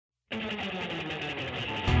People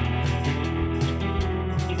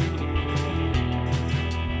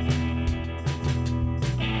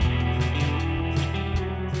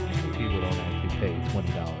don't actually pay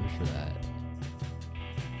 $20 for that.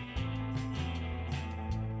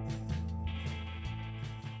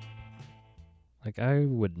 Like, I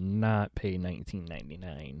would not pay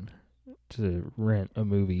 $19.99 to rent a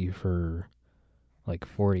movie for like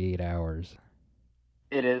 48 hours.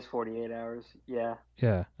 It is 48 hours. Yeah.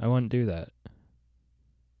 Yeah, I wouldn't do that.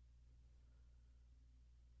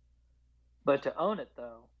 But to own it,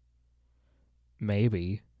 though.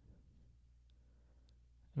 Maybe.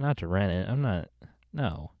 Not to rent it. I'm not.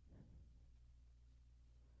 No.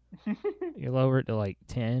 You lower it to like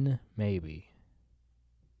 10, maybe.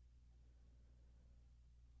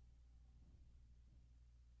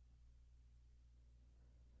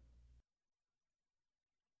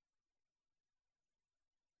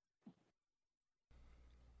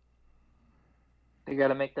 They got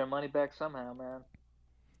to make their money back somehow, man.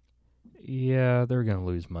 Yeah, they're gonna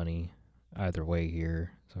lose money either way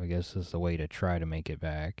here. So I guess this is the way to try to make it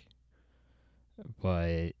back.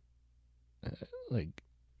 But like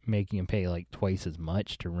making them pay like twice as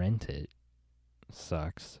much to rent it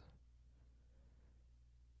sucks.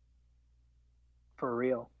 For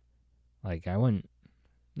real. Like I wouldn't.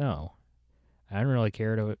 No, I don't really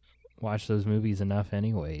care to watch those movies enough,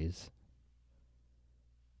 anyways.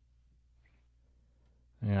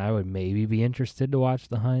 And I would maybe be interested to watch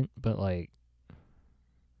The Hunt, but like,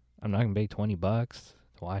 I'm not gonna pay $20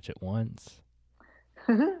 to watch it once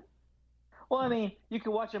Well, I mean, you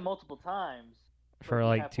can watch it multiple times. for you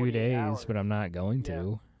like have 2 48 days, hours. but I'm not going Yeah.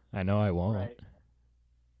 to. I know I won't. Right.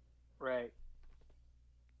 Right.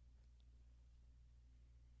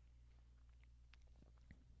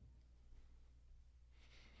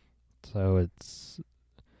 So it's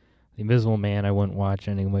The Invisible Man. I wouldn't watch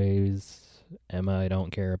anyways. Emma, I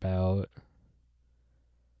don't care about.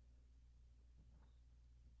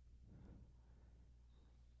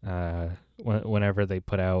 Whenever they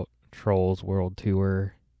put out Trolls World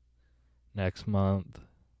Tour next month,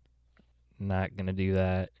 not gonna do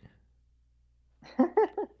that.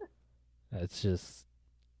 It's just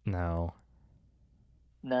no.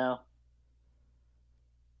 No.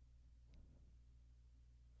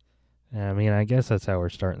 I mean, I guess that's how we're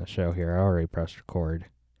starting the show here. I already pressed record.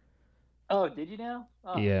 Oh, did you now?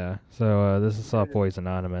 Oh. Yeah. So this is Soft Boys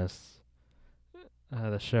Anonymous,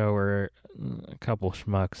 the show where a couple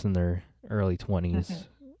schmucks in their early 20s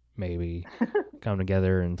maybe come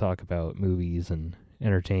together and talk about movies and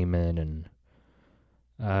entertainment and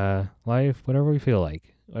life, whatever we feel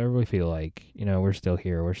like. Whatever we feel like. You know, we're still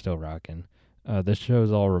here. We're still rocking. This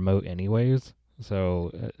show's all remote anyways,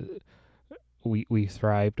 so we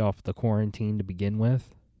thrived off the quarantine to begin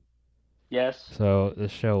with. Yes. So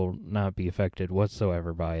this show will not be affected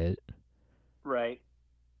whatsoever by it. Right.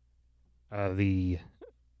 The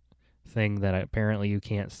thing that apparently you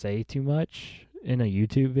can't say too much in a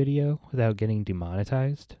YouTube video without getting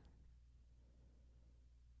demonetized.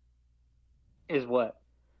 Is what?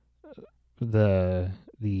 The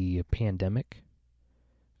pandemic,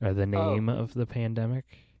 or the name of the pandemic.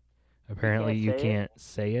 Apparently you can't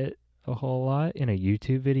say it a whole lot in a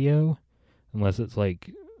YouTube video unless it's like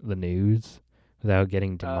the news without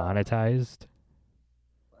getting demonetized.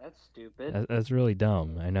 That's stupid. That's really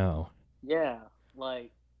dumb, I know. Yeah,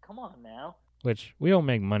 like, come on now. Which we don't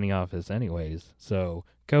make money off this anyways. So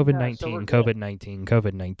COVID-19, COVID-19,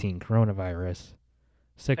 COVID-19, coronavirus,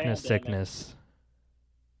 sickness, Pandemic. sickness.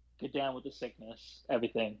 Get down with the sickness.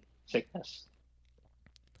 Everything. Sickness.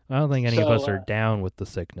 I don't think any of us are down with the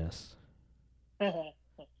sickness.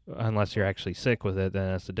 Unless you're actually sick with it,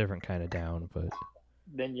 then that's a different kind of down. But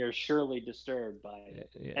then you're surely disturbed by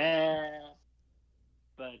it. Yeah.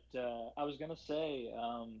 But I was gonna say,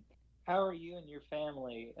 how are you and your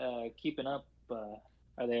family keeping up?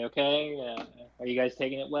 Are they okay? Are you guys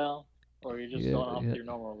taking it well, or are you just going off with your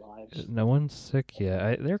normal lives? No one's sick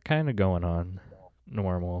yet. They're kind of going on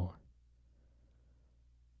normal.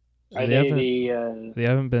 Are they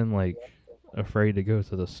haven't been like afraid to go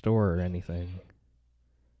to the store or anything.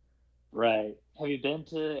 Right. Have you been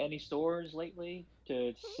to any stores lately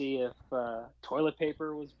to see if toilet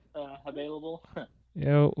paper was available?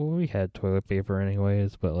 Yeah, well, we had toilet paper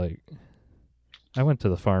anyways, but like, I went to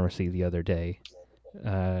the pharmacy the other day,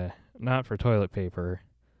 not for toilet paper,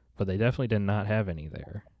 but they definitely did not have any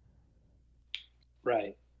there.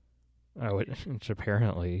 Right. Which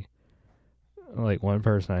apparently, like one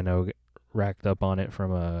person I know racked up on it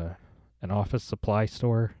from an office supply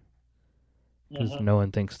store because no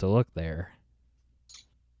one thinks to look there.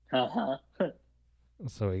 Uh-huh.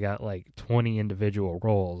 So we got like 20 individual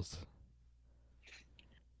rolls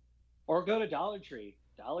Or go to Dollar Tree.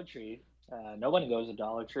 Dollar Tree. Nobody goes to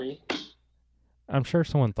Dollar Tree. I'm sure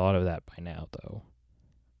someone thought of that by now, though.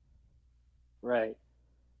 Right.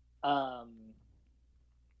 Um,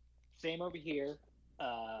 Same over here.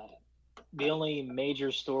 Uh, the only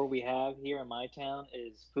major store we have here in my town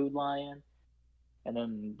is Food Lion, and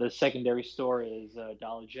then the secondary store is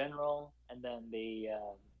Dollar General, and then the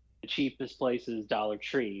cheapest place is Dollar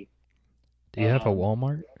Tree. Do you have a And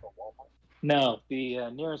Walmart? no, the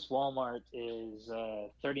nearest Walmart is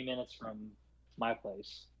 30 minutes from my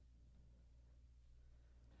place.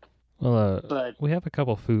 Well, But we have a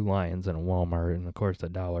couple Food Lions and a Walmart, and of course the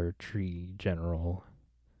Dollar Tree General,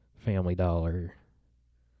 Family Dollar.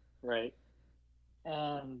 right,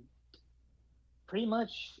 and pretty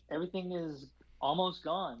much everything is almost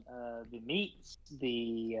gone. The meats,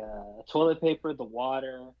 the toilet paper, the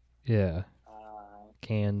water, Yeah, uh,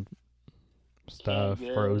 canned canned stuff,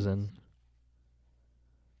 goods. frozen.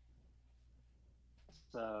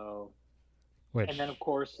 So, and then of Which,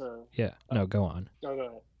 course, yeah, oh, no, go on.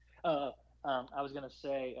 go ahead. I was gonna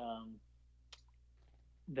say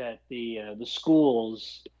that the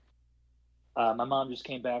schools. My mom just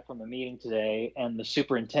came back from a meeting today, and the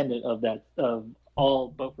superintendent of all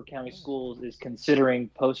Beaufort County schools is considering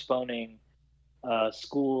postponing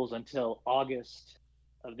schools until August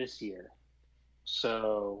of this year.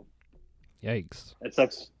 So Yikes. that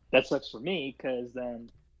sucks. That sucks for me because then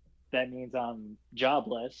that means I'm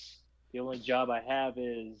jobless. The only job I have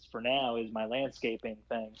is for now is my landscaping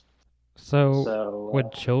thing. So, would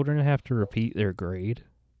So children have to repeat their grade?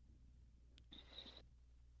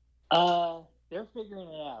 they're figuring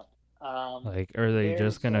it out. Um, Like, are they just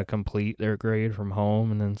there's gonna complete their grade from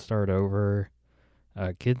home and then start over?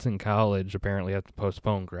 Kids in college apparently have to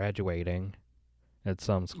postpone graduating at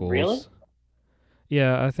some really. schools.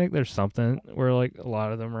 Yeah, I think there's something where like a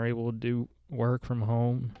lot of them are able to do work from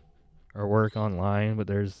home or work online, but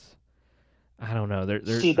there's I don't know.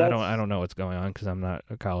 See, I that's don't know what's going on because I'm not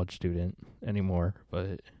a college student anymore.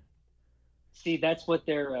 But See, that's what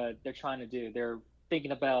they're trying to do. They're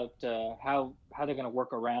thinking about how they're going to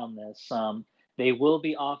work around this. They will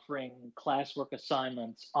be offering classwork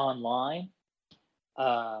assignments online,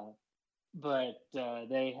 uh, but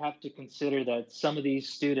they have to consider that some of these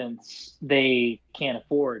students they can't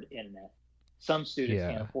afford internet. Some students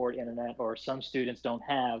can't yeah, afford internet, or some students don't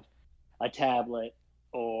have a tablet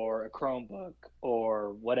or a Chromebook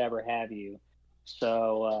or whatever have you.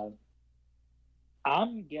 So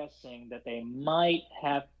I'm guessing that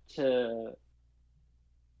to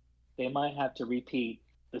they might have to repeat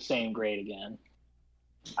the same grade again.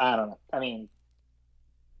 I don't know. I mean,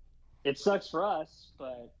 it sucks for us,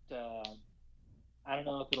 but I don't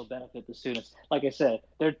know if it'll benefit the students. Like I said,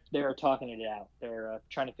 they're talking it out. They're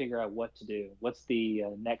trying to figure out what to do. What's the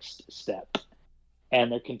next step?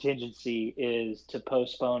 And their contingency is to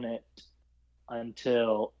postpone it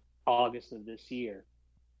until August of this year.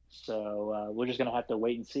 So we're just gonna have to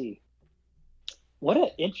wait and see. What an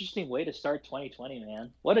interesting way to start 2020,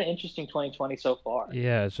 man. What an interesting 2020 so far.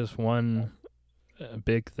 yeah. It's just one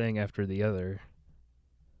big thing after the other.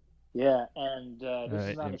 Yeah, and Uh, im- an this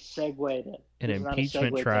is not a impeachment segue to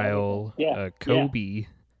anything. trial, Yeah, yeah. Kobe,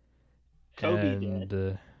 Kobe did.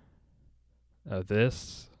 and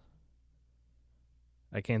this.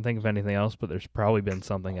 I can't think of anything else, but there's probably been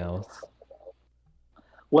something else.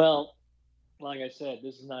 Well, like I said,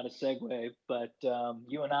 this is not a segue, but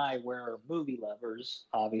you and I were movie lovers,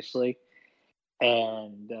 obviously,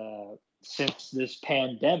 and since this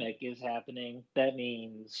pandemic is happening, that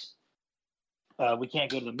means we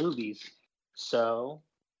can't go to the movies. So,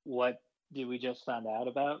 what did we just find out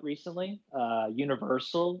about recently?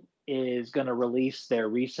 Universal is going to release their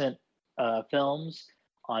recent films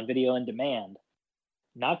on video on demand,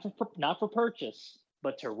 not for purchase,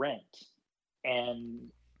 but to rent, and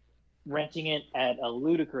renting it at a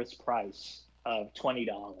ludicrous price of $20.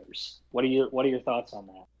 What are your thoughts on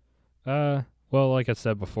that? Well, like I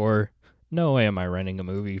said before, no way am I renting a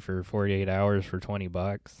movie for 48 hours for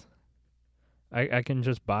 $20. I can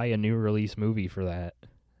just buy a new release movie for that.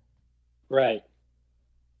 Right.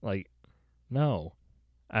 Like, no.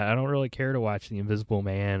 I don't really care to watch The Invisible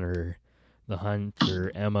Man or The Hunt or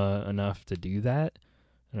Emma enough to do that,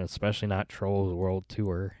 and especially not Trolls World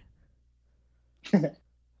Tour.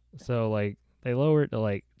 So, like, they lower it to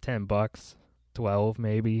like $10, 12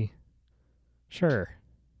 maybe. Sure.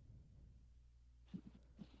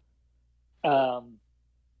 um,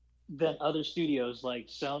 than other studios like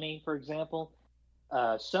Sony, for example.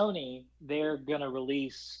 Sony, they're gonna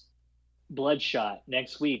release Bloodshot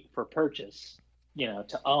next week for purchase,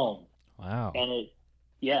 to own, Wow. and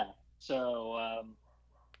yeah. So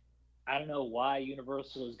I don't know why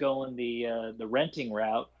Universal is going the renting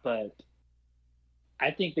route, but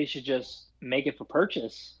I think they should just make it for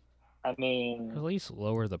purchase. I Or at mean, least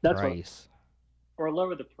lower the that's what, price. or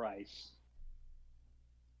lower the price.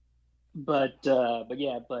 But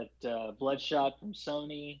yeah, Bloodshot from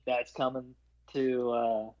Sony,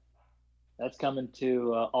 to that's coming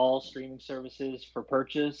to all streaming services for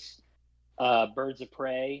purchase. Birds of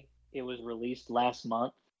Prey, it was released last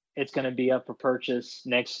month. It's going to be up for purchase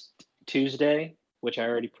next Tuesday, which I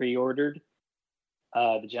already pre-ordered.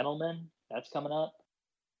 The Gentleman, that's coming up.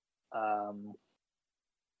 Um,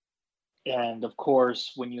 and of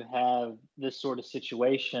course, when you have this sort of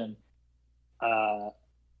situation, uh,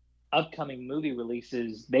 upcoming movie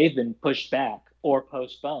releases, they've been pushed back or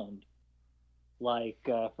postponed. Like,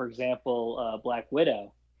 for example, Black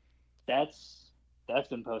Widow, that's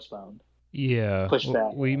been postponed, Yeah, pushed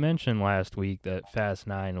back. we mentioned last week that Fast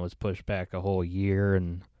 9 was pushed back a whole year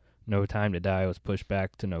and No Time to Die was pushed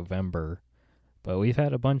back to November. But we've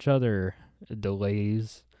had a bunch of other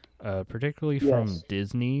delays, particularly from Yes.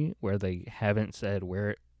 Disney, where they haven't said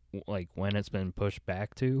where, when it's been pushed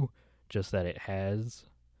back to, just that it has.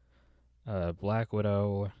 Black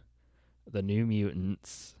Widow, The New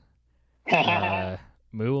Mutants, uh,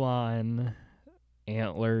 Mulan,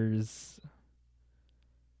 Antlers.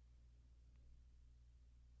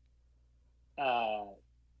 uh,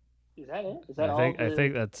 is that it? Is that all I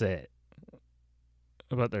think the that's it.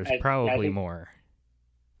 But there's I probably think more.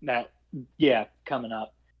 that yeah, coming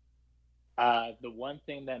up. The one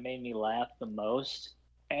thing that made me laugh the most,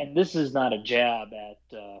 and this is not a jab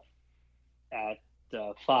at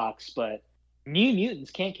Fox, but New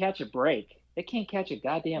Mutants can't catch a break. They can't catch a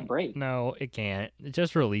goddamn break. No, it can't.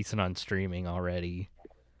 Just release it on streaming already.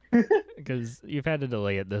 Because you've had to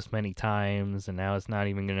delay it this many times, and now it's not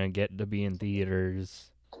even going to get to be in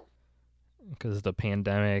theaters because of the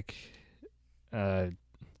pandemic.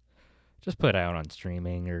 Just put it out on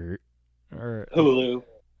streaming or Hulu.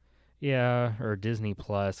 yeah, or Disney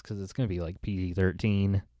Plus because it's going to be like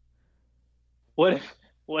PG-13. What if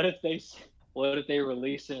what if they what if they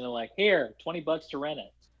release it and they're like, here, $20 to rent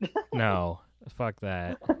it? No, fuck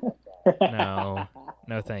that. No,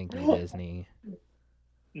 no, thank you, Disney.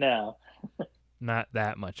 No. Not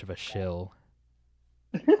that much of a shill.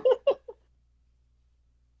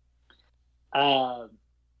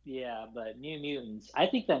 Yeah, but New Mutants, I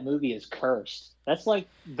think that movie is cursed. That's like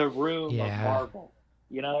The Room of Yeah. Marvel.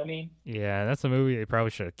 You know what I mean? Yeah, that's a movie they probably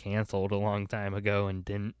should have canceled a long time ago and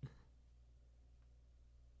didn't.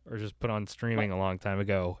 Or just put on streaming a long time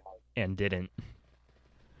ago and didn't.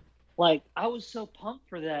 Like, I was so pumped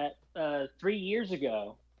for that 3 years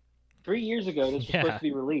ago. 3 years ago, this was supposed to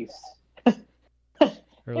be released. Or at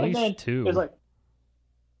And least then two. it was like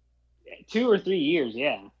 2 or 3 years,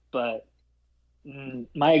 yeah. But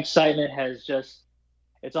my excitement has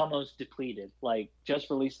it's almost depleted. Like, just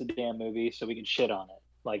release the damn movie so we can shit on it.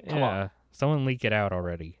 Like, come on. Yeah, someone leak it out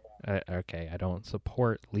already. Okay, I don't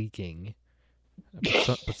support leaking.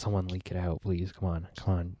 But someone leak it out, please. Come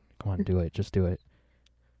on, do it. Just do it.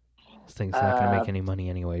 This thing's not going to make any money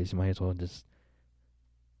anyways. You might as well just...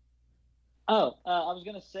 Oh, I was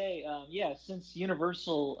gonna say, yeah, since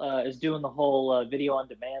Universal is doing the whole video on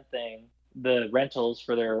demand thing, the rentals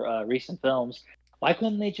for their recent films, why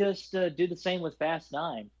couldn't they just do the same with Fast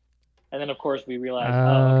Nine? And then, of course, we realized,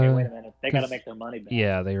 oh, okay, wait a minute, they got to make their money back.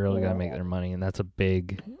 Yeah, they really got to make their money, and that's a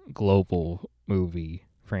big global movie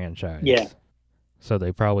franchise. Yeah. So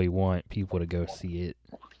they probably want people to go see it.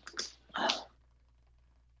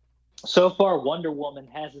 So far, Wonder Woman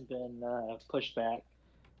hasn't been pushed back.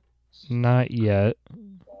 Not yet.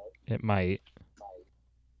 It might.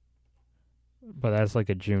 But that's like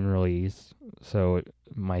a June release, so it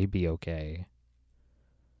might be okay.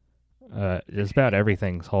 Just about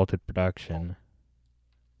everything's halted production.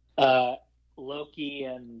 Loki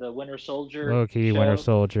and the Winter Soldier. Loki, Winter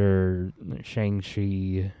Soldier,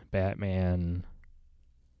 Shang-Chi, Batman,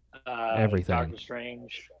 everything. Doctor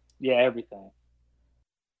Strange. Yeah, everything.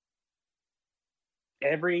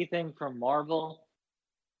 Everything from Marvel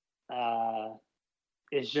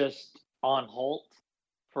is just on hold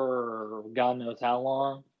for God knows how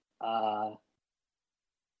long.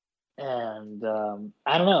 And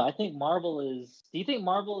I don't know. I think Marvel is. Do you think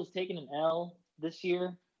Marvel is taking an L this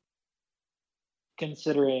year?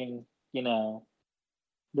 Considering, I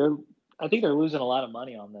think they're losing a lot of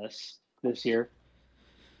money on this year.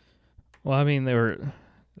 Well, I mean, they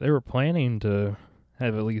were planning to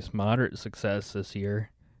have at least moderate success this year,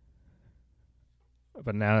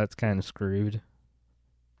 but now that's kind of screwed.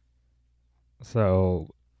 So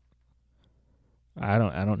I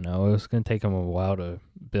don't know. It's gonna take them a while to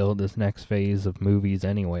build this next phase of movies,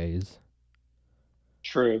 anyways.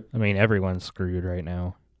 True. I mean, everyone's screwed right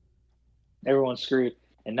now. Everyone's screwed.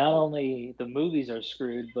 And not only the movies are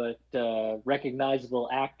screwed, but recognizable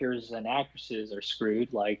actors and actresses are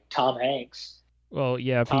screwed, like Tom Hanks. Well,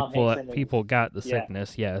 yeah, Tom Hanks and people got the yeah,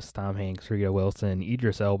 sickness. Yes, Tom Hanks, Rita Wilson,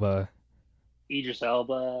 Idris Elba, Idris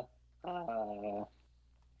Elba. Uh,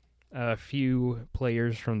 a few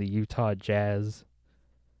players from the Utah Jazz.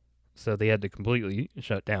 So they had to completely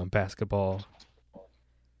shut down basketball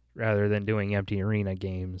rather than doing empty arena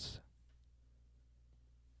games.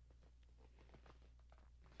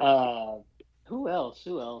 uh, who else?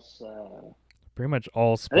 Who else? Pretty much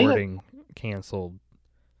all I think sporting canceled.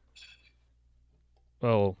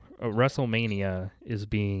 Well, WrestleMania is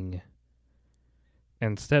being,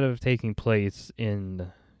 instead of taking place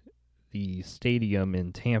in the stadium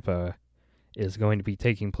in Tampa, is going to be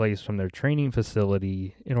taking place from their training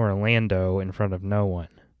facility in Orlando in front of no one.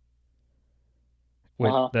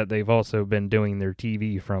 That they've also been doing their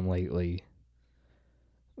TV from lately.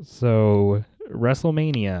 So,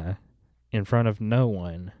 WrestleMania in front of no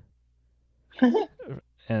one.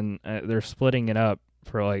 And they're splitting it up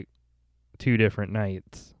for like 2 different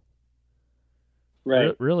nights.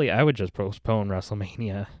 right. Really, I would just postpone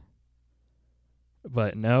WrestleMania.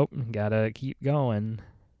 But nope, gotta keep going.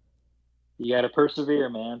 You got to persevere,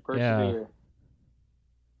 man. Persevere.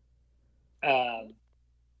 Yeah.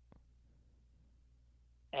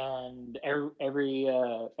 And every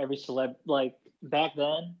celeb, like back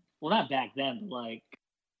then, well, not back then, but like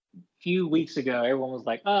a few weeks ago, everyone was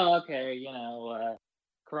like, "Oh, okay,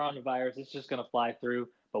 coronavirus, it's just gonna fly through."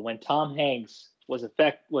 But when Tom Hanks was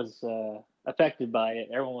affected by it,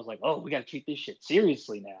 everyone was like, "Oh, we got to treat this shit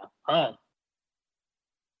seriously now, huh?"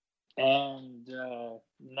 And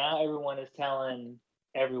now everyone is telling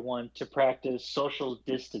everyone to practice social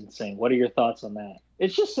distancing. What are your thoughts on that?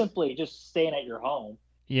 It's just simply just staying at your home.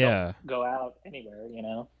 Yeah. Don't go out anywhere.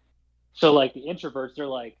 So like the introverts, they're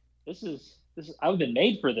like, this is I've been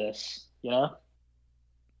made for this.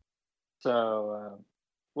 So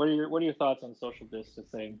what are your thoughts on social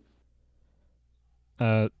distancing?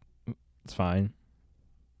 It's fine.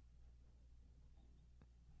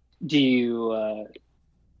 Do you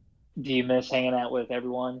miss hanging out with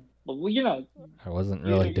everyone? Well, I wasn't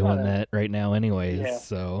really doing that right now anyways, yeah.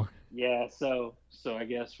 so Yeah, so I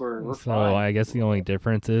guess we're so fine. I guess the only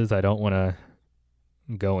difference is I don't want to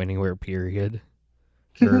go anywhere, period,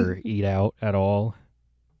 or eat out at all.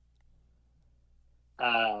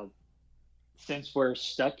 Since we're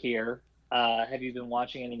stuck here, have you been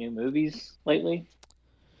watching any new movies lately?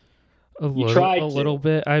 A little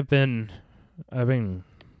bit. I've been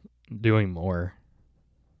doing more.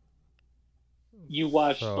 You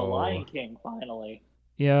watched The Lion King finally.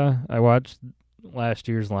 Yeah, I watched last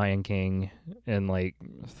year's Lion King in like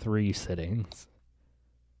 3 sittings.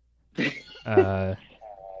 I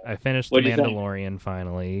finished The Mandalorian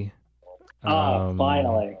finally.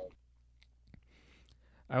 Finally.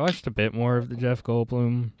 I watched a bit more of the Jeff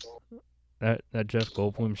Goldblum, that Jeff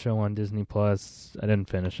Goldblum show on Disney Plus. I didn't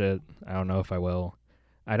finish it. I don't know if I will.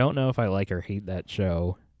 I don't know if I like or hate that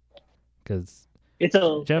show, because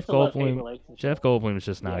Jeff Goldblum is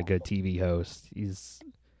just not a good TV host. He's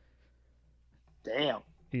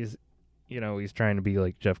trying to be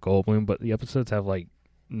like Jeff Goldblum, but the episodes have like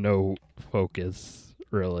no focus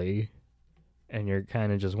really, and you're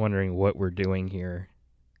kind of just wondering what we're doing here,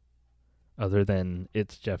 other than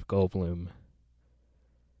it's Jeff Goldblum.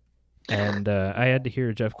 And I had to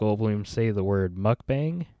hear Jeff Goldblum say the word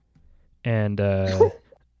mukbang, and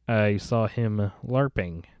I saw him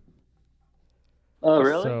LARPing. Oh,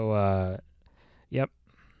 really? So, yep.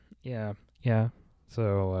 Yeah.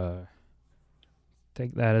 So,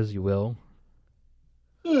 take that as you will.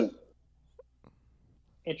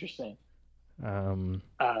 Interesting.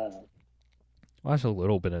 Watched a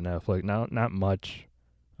little bit of Netflix, not much.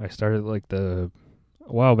 I started a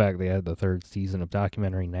while back. They had the 3rd season of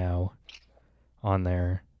Documentary Now on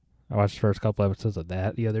there. I watched the first couple episodes of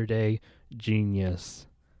that the other day. Genius.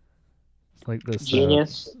 It's like this.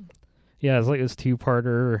 Genius. Yeah, it's like this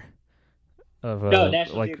 2-parter of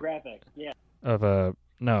National Geographic. Yeah. Of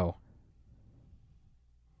no.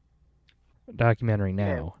 Documentary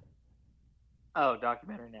Now. Yeah. Oh,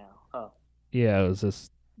 Documentary Now. Oh. Yeah, it was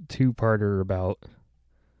this 2-parter about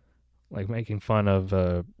like making fun of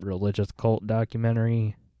a religious cult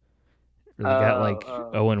documentary. They got like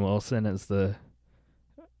Owen Wilson as the,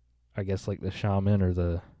 I guess, like the shaman or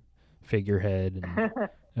the figurehead,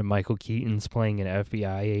 and Michael Keaton's playing an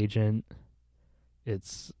FBI agent.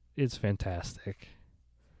 It's fantastic.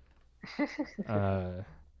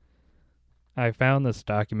 I found this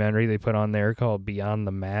documentary they put on there called Beyond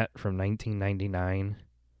the Mat from 1999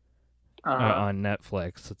 Uh-huh. on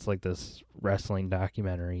Netflix. It's like this wrestling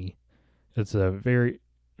documentary. It's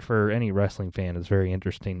for any wrestling fan, it's very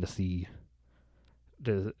interesting to see,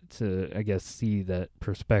 to I guess, see that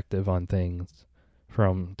perspective on things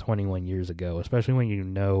from 21 years ago, especially when you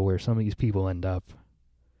know where some of these people end up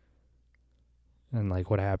and like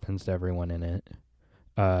what happens to everyone in it.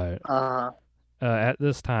 Uh, Uh-huh. at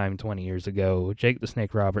this time, 20 years ago, Jake the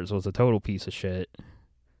Snake Roberts was a total piece of shit.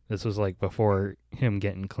 This was like before him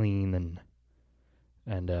getting clean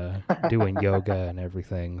and doing yoga and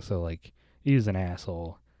everything. So like he was an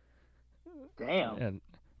asshole. Damn. And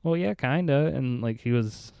well, yeah, kinda. And like he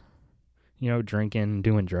was, drinking,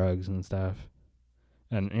 doing drugs and stuff.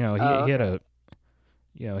 And Oh, he had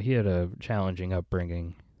okay. a challenging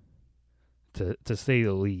upbringing, to say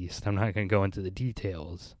the least. I'm not gonna go into the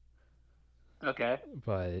details, Okay.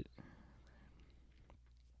 but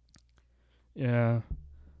yeah.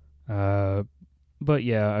 Uh, but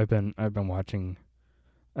yeah, I've been watching.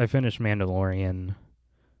 I finished Mandalorian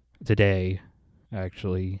today,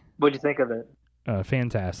 actually. What'd you think of it?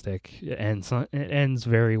 Fantastic. It ends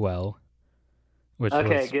very well, which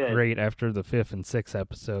Okay, was good. great after the fifth and sixth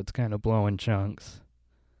episodes, kind of blowing chunks.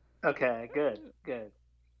 Okay, good. Good.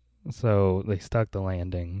 So they stuck the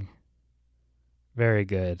landing. Very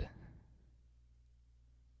good.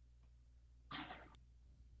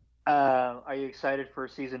 Are you excited for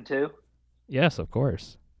season 2? Yes, of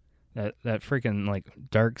course. That freaking like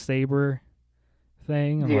dark saber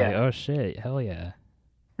thing. I'm like, Yeah. oh shit, hell yeah.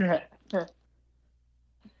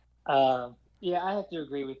 Yeah, I have to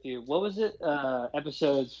agree with you. What was it?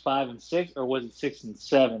 Episodes 5 and 6, or was it 6 and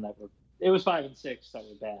 7 that were? It was 5 and 6 that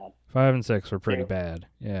were bad. 5 and 6 were pretty They, bad.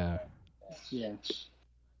 Yeah. yeah.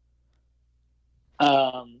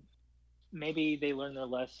 Um, Maybe they learn their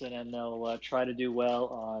lesson and they'll try to do well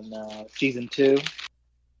on season 2.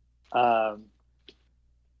 Um,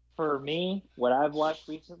 for me, what I've watched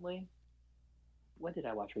recently. What did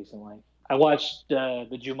I watch recently? I watched the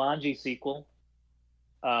Jumanji sequel,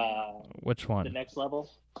 uh, Which the one? Next Level.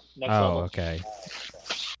 Next Oh, Level. okay.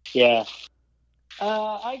 Yeah.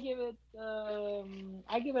 I give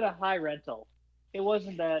it a high rental. It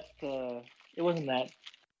wasn't that. It wasn't that.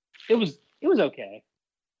 It was okay,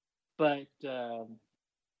 but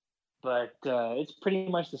it's pretty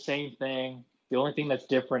much the same thing. The only thing that's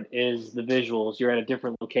different is the visuals. You're at a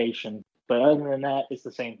different location, but other than that, it's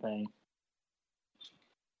the same thing.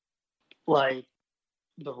 Like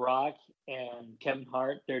The Rock and Kevin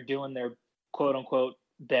Hart, they're doing their quote unquote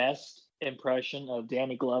best impression of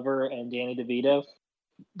Danny Glover and Danny DeVito,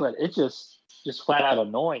 but it's just flat out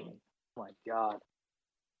annoying. Oh my God.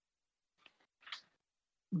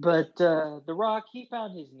 But The Rock, he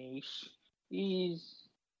found his niche. He's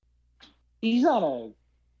he's not a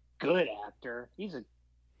good actor. He's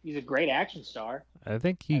a great action star. I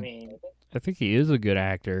think I he mean, I think he is a good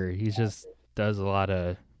actor. He just does a lot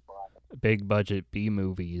of big budget B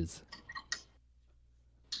movies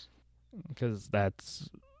because that's,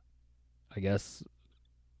 I guess,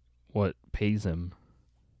 what pays him.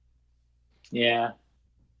 yeah.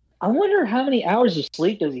 I wonder how many hours of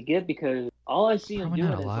sleep does he get, because all I see him Probably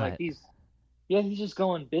not a doing is like lot. he's just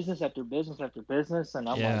going business after business after business, and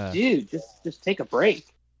I'm like, Yeah. dude, just take a break.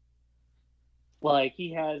 Like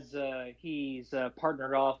he's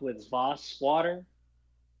partnered off with Voss Water.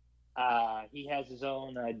 He has his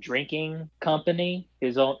own drinking company,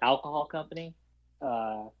 his own alcohol company.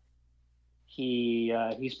 Uh,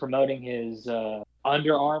 he's promoting his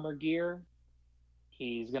Under Armour gear.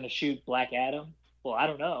 He's gonna shoot Black Adam. Well, I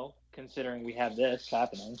don't know, considering we have this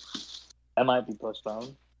happening. That might be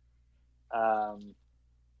postponed. Um,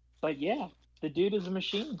 but yeah, the dude is a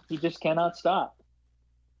machine. He just cannot stop.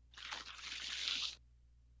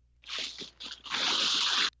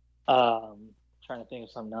 Trying to think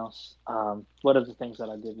of something else. What are the things that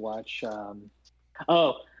I did watch?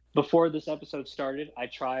 Oh, before this episode started, I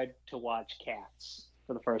tried to watch Cats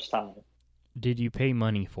for the first time. Did you pay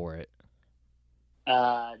money for it? No,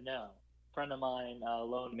 a friend of mine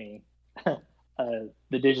loaned me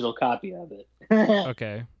the digital copy of it because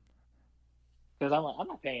Okay. I'm like, I'm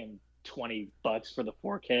not paying $20 for the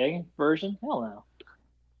 4K version. Hell no.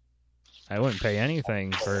 I wouldn't pay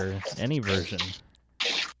anything for any version.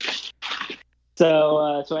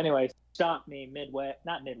 So anyway, stopped me midway,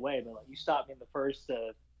 not midway, but like you stopped me in the first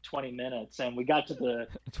 20 minutes, and we got to the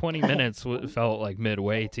 20 minutes felt like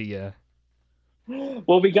midway to you.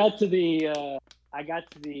 well, we got to the I got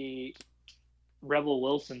to the Rebel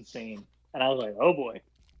Wilson scene, and I was like, oh boy.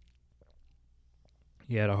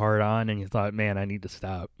 You had a hard on and you thought, man, I need to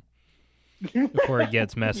stop. Before it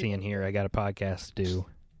gets messy in here, I got a podcast to do.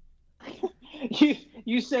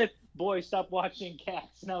 You said, "Boy, stop watching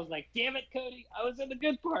Cats," and I was like, "Damn it, Cody! I was in the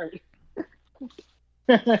good part."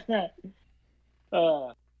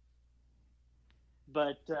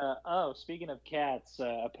 Speaking of cats,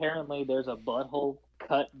 apparently there's a butthole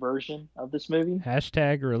cut version of this movie.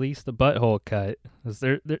 Hashtag release the butthole cut.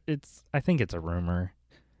 It's I think it's a rumor.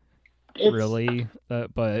 Really,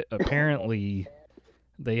 but apparently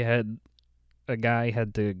a guy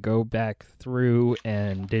had to go back through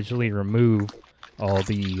and digitally remove all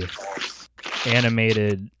the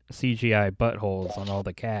animated CGI buttholes on all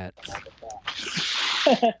the cats.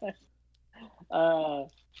 Oh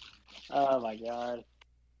my god.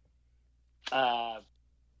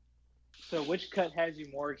 So which cut has you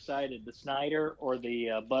more excited, the Snyder or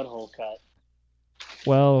the butthole cut?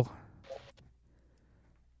 Well,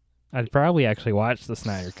 I'd probably actually watch the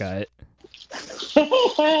Snyder cut.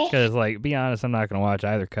 Because, like, be honest, I'm not going to watch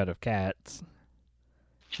either cut of Cats.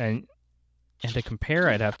 And to compare,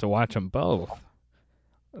 I'd have to watch them both.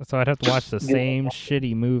 So I'd have to watch the same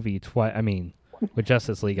shitty movie twice. I mean, with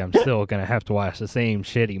Justice League, I'm still going to have to watch the same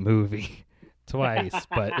shitty movie twice.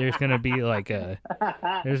 But there's going to be,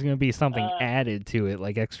 there's going to be something added to it,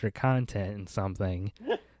 like extra content and something.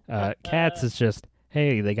 Cats is just,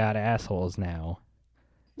 hey, they got assholes now.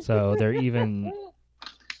 So they're even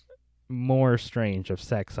more strange of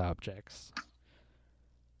sex objects.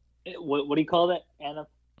 What do you call that?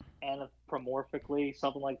 Anthropomorphically,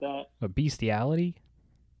 something like that? A bestiality?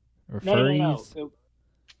 Or furries? No.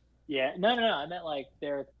 No. I meant like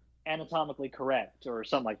they're anatomically correct or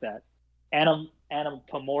something like that.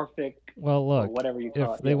 Anthropomorphic. Well, look, or whatever you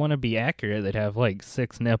call if they want to be accurate, they'd have like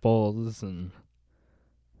 6 nipples and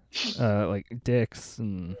like dicks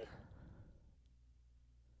and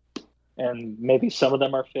maybe some of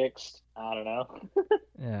them are fixed. I don't know.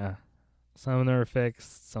 Yeah. Some of them are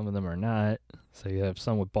fixed, some of them are not. So you have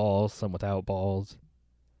some with balls, some without balls.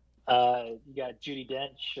 You got Judi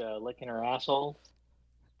Dench licking her asshole.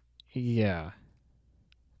 Yeah.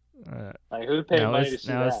 Like, who paid money to see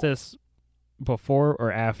that? Now, is this before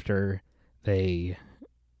or after they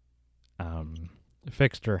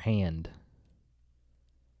fixed her hand?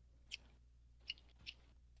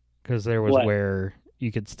 Because there was where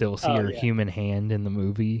you could still see her human hand in the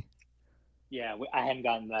movie. Yeah, I hadn't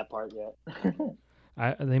gotten to that part yet.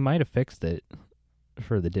 They might have fixed it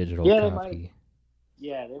for the digital copy.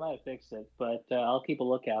 They might have fixed it, but I'll keep a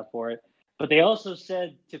lookout for it. But they also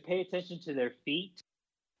said to pay attention to their feet,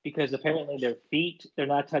 because apparently their feet, they're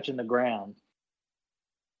not touching the ground.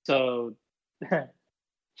 So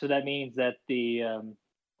that means that the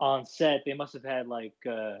on set, they must have had like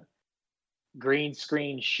green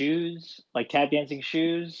screen shoes, like tap dancing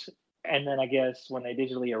shoes. And then I guess when they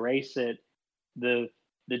digitally erase it, the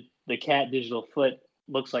cat digital foot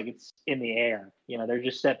looks like it's in the air. You know, they're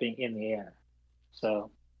just stepping in the air. So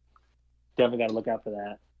definitely got to look out for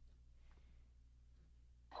that.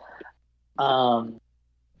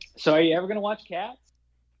 So are you ever going to watch Cats?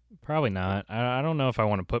 Probably not. I don't know if I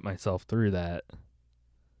want to put myself through that.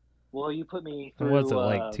 Well, you put me through... What's it,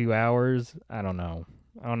 like 2 hours? I don't know.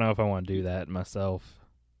 I don't know if I want to do that myself.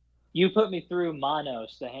 You put me through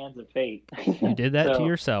Manos, The Hands of Fate. You did that to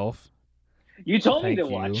yourself. You told me to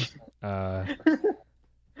watch.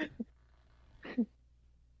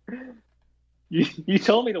 You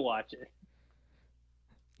told me to watch it.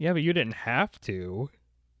 Yeah, but you didn't have to.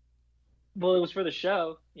 Well, it was for the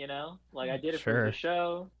show, you know? Like, I did it for the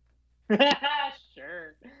show.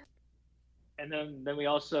 Sure. And then we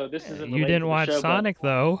also... This isn't you didn't watch show, Sonic,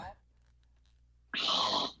 though.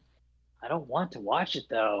 I don't want to watch it,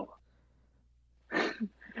 though.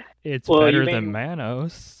 It's better than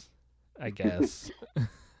Manos, I guess.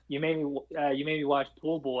 You made me watch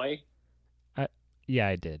Pool Boy. Yeah,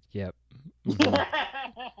 I did. Yep.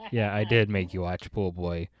 Mm-hmm. Yeah, I did make you watch Pool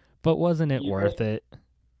Boy, but wasn't it worth it?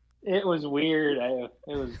 It was weird.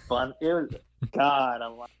 It was fun. It was God.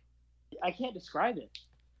 I can't describe it.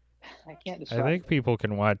 I think people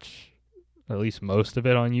can watch at least most of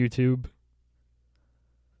it on YouTube.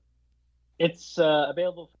 It's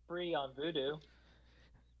available for free on Vudu.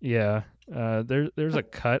 Yeah, there's a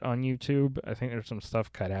cut on YouTube. I think there's some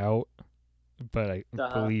stuff cut out, but I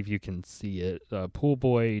believe you can see it. Pool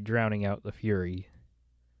Boy drowning out the Fury.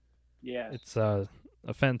 Yeah, it's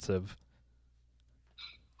offensive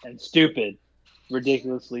and stupid,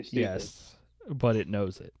 ridiculously stupid. Yes, but it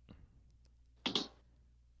knows it.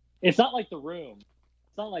 It's not like The Room.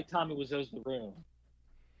 It's not like Tommy Wiseau's The Room.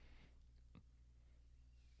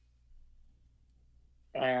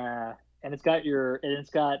 And it's got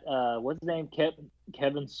what's his name?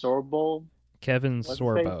 Kevin Sorbo. Kevin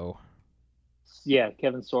Sorbo. Yeah,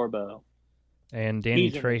 Kevin Sorbo. And Danny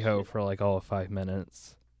He's in this Trejo shit. for like all of 5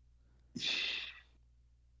 minutes.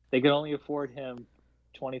 They could only afford him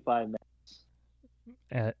 25 minutes.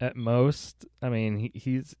 At most, I mean,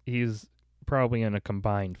 he's probably in a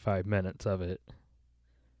combined 5 minutes of it.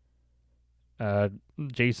 Uh,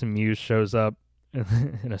 Jason Mewes shows up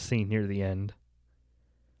in a scene near the end.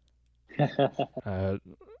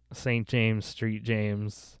 St. James Street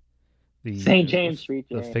James, St. James Street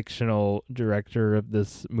the James. fictional director of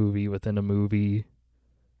this movie within a movie,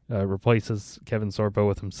 replaces Kevin Sorbo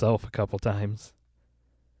with himself a couple times.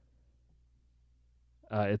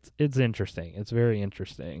 It's interesting. It's very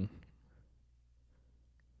interesting.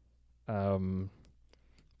 But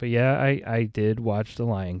yeah, I did watch The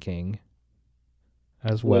Lion King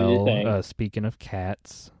as What did you well. think? Speaking of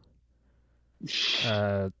cats,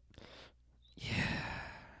 yeah,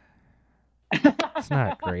 it's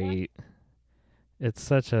not great. It's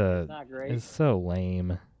such a, Not great. it's so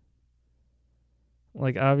lame.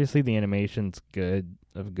 Like, obviously the animation's good,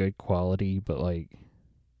 of good quality, but like,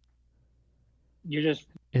 You're just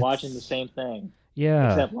watching the same thing,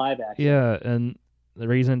 yeah, except live action. yeah, and the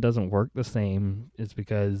reason it doesn't work the same is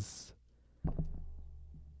because,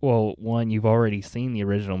 well, one, you've already seen the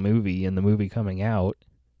original movie, and the movie coming out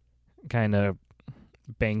kind of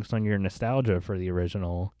banks on your nostalgia for the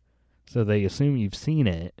original, so they assume you've seen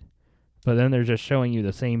it, but then they're just showing you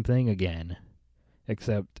the same thing again,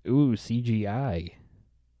 except, ooh, CGI.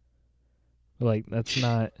 Like, that's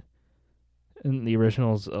not... And the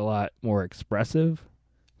original's a lot more expressive,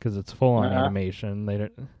 because it's full-on animation.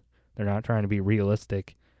 They're not trying to be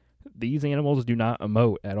realistic. These animals do not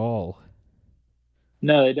emote at all.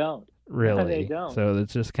 No, they don't. Really. No, they don't. So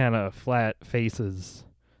it's just kind of flat faces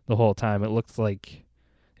the whole time. It looks like...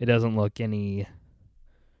 It doesn't look any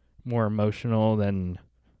more emotional than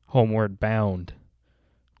Homeward Bound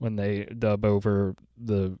when they dub over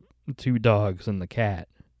the two dogs and the cat.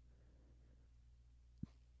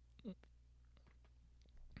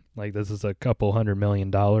 Like, this is a couple $100 million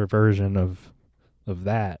version of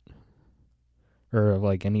that, or of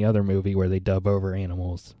like any other movie where they dub over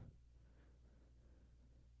animals.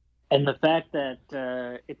 And the fact that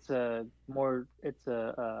it's a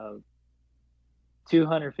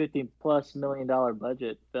 $250+ million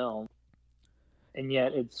budget film, and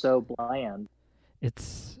yet it's so bland.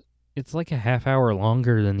 It's like a half hour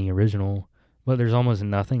longer than the original, but there's almost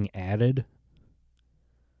nothing added.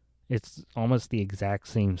 It's almost the exact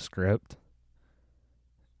same script.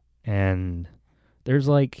 And there's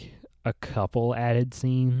like a couple added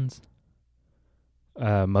scenes.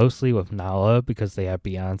 Mostly with Nala because they have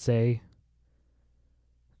Beyonce.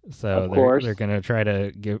 So they're going to try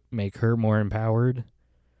to make her more empowered.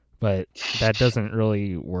 But that doesn't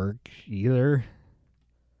really work either.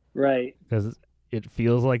 Right. Because it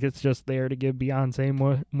feels like it's just there to give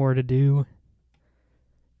Beyonce more to do.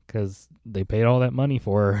 Because they paid all that money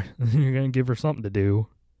for her. You're going to give her something to do.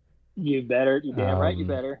 You better. You damn right you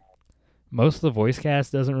better. Most of the voice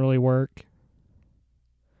cast doesn't really work.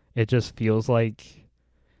 It just feels like...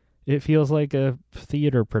 It feels like a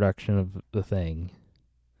theater production of the thing.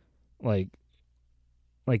 Like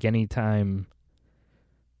any time...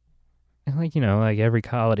 Like, you know, like every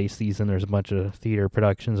holiday season there's a bunch of theater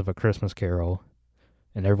productions of A Christmas Carol.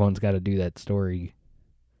 And everyone's got to do that story.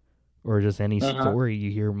 Or just any story you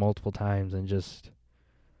hear multiple times and just...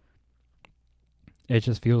 It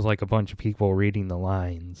just feels like a bunch of people reading the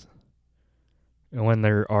lines. And when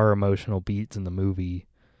there are emotional beats in the movie,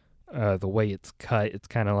 the way it's cut, it's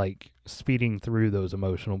kind of like speeding through those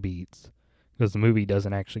emotional beats. Because the movie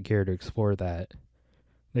doesn't actually care to explore that.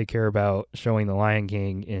 They care about showing the Lion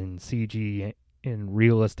King in CG, in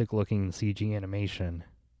realistic looking CG animation.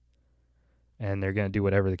 And they're going to do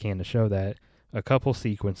whatever they can to show that. A couple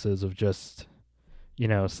sequences of just, you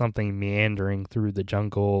know, something meandering through the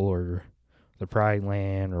jungle or the Pride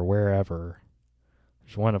Land or wherever.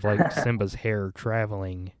 There's one of like Simba's hair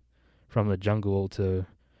traveling from the jungle to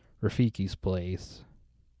Rafiki's place.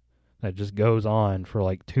 That just goes on for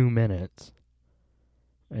like 2 minutes.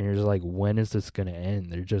 And you're just like, when is this going to end?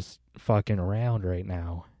 They're just fucking around right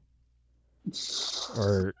now.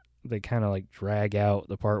 Or they kind of like drag out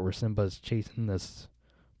the part where Simba's chasing this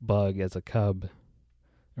bug as a cub.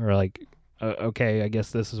 Or like, okay, I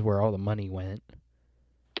guess this is where all the money went.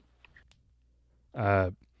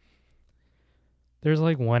 There's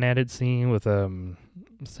like one added scene with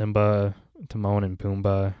Simba, Timon, and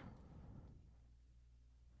Pumbaa.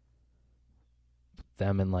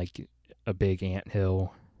 Them in like a big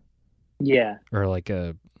anthill. Yeah. Or like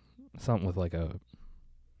something with like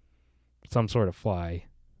some sort of fly.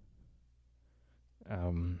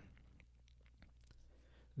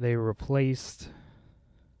 they replaced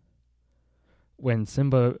when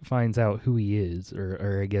Simba finds out who he is,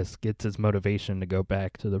 or I guess gets his motivation to go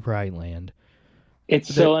back to the Pride Land.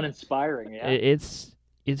 It's so uninspiring. Yeah, it's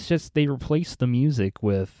just they replaced the music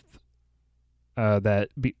with that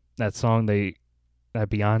song that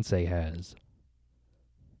Beyonce has.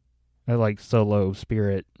 That like solo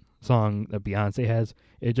spirit song that Beyonce has.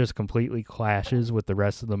 It just completely clashes with the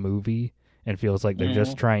rest of the movie and feels like they're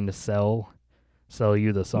just trying to sell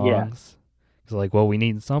you the songs. Yeah. It's like, well, we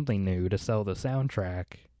need something new to sell the soundtrack.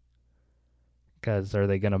 Because are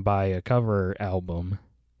they going to buy a cover album?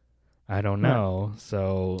 I don't know.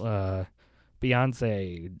 So,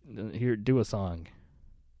 Beyonce, here, do a song.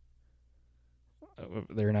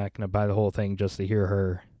 They're not going to buy the whole thing just to hear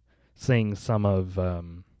her sing some of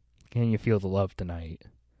Can You Feel the Love Tonight?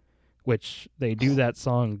 Which they do that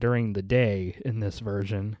song during the day in this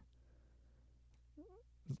version.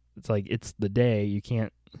 It's like, it's the day, you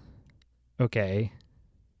can't... Okay.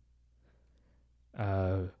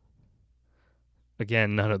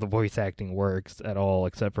 Again, none of the voice acting works at all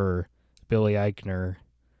except for Billy Eichner.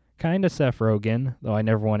 Kind of Seth Rogen, though I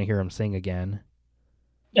never want to hear him sing again.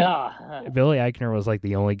 Billy Eichner was like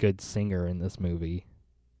the only good singer in this movie.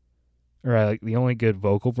 Or like the only good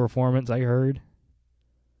vocal performance I heard.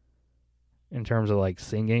 In terms of like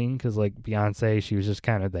singing, because like Beyonce, she was just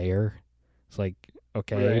kind of there. It's like,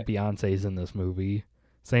 okay, right. Beyonce's in this movie.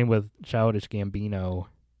 Same with Childish Gambino.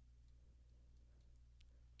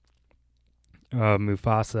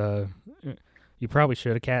 Mufasa. You probably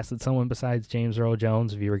should have casted someone besides James Earl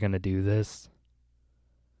Jones if you were going to do this.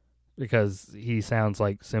 Because he sounds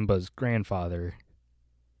like Simba's grandfather.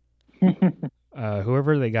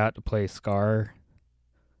 Whoever they got to play Scar,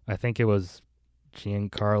 I think it was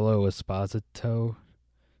Giancarlo Esposito,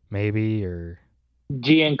 maybe, or...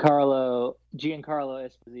 Giancarlo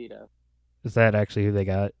Esposito. Is that actually who they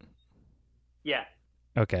got? Yeah.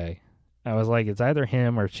 Okay. I was like, it's either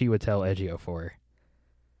him or Chiwetel Ejiofor.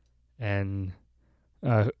 And,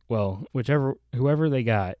 whoever they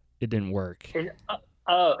got, it didn't work. It's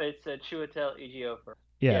Chiwetel Ejiofor.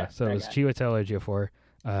 Yeah, so it was Chiwetel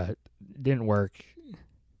Ejiofor. Didn't work.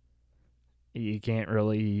 You can't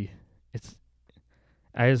really...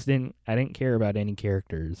 I didn't care about any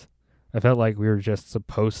characters. I felt like we were just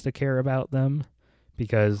supposed to care about them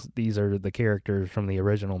because these are the characters from the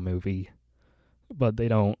original movie, but they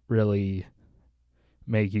don't really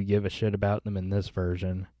make you give a shit about them in this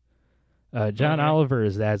version. John Oliver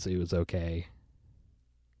as Zazu is okay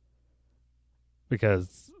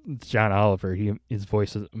because it's John Oliver. His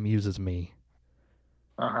voice amuses me.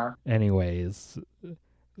 Anyways,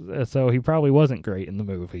 so he probably wasn't great in the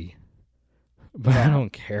movie, but I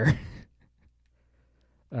don't care.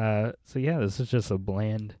 So yeah, this is just a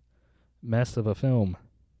bland mess of a film.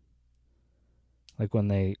 Like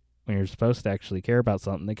when you're supposed to actually care about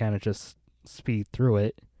something, they kind of just speed through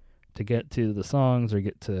it to get to the songs or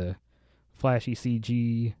get to flashy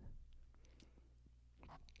CG.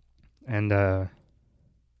 And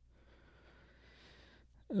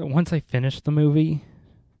once I finished the movie,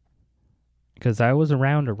 because I was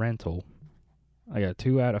around a rental, I got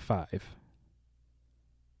 2 out of 5.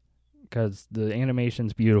 Because the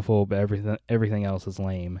animation's beautiful, but everything else is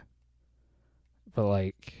lame. But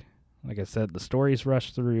like I said, the story's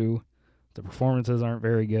rushed through. The performances aren't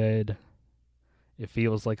very good. It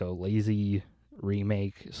feels like a lazy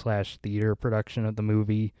remake / theater production of the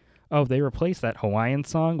movie. Oh, they replaced that Hawaiian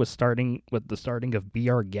song with the starting of Be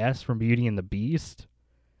Our Guest from Beauty and the Beast.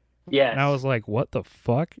 Yes. And I was like, what the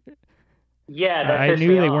fuck? Yeah, I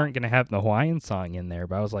knew they weren't going to have the Hawaiian song in there,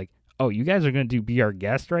 but I was like, oh, you guys are going to do Be Our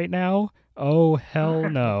Guest right now? Oh, hell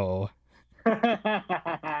no.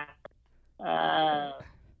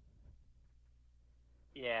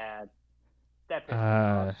 Yeah, that pissed me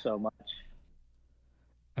off so much.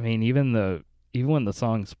 I mean, even when the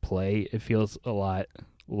songs play, it feels a lot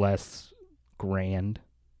less grand.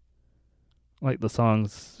 Like the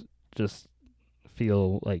songs just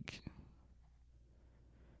feel like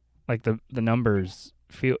the numbers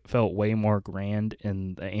felt way more grand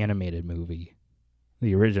in the animated movie,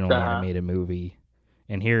 the original animated movie,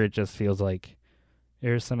 and here it just feels like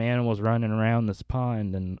there's some animals running around this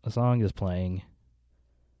pond and a song is playing,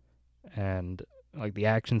 and like the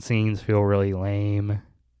action scenes feel really lame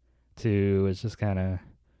too. It's just it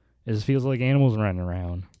just feels like animals running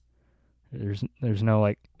around. There's no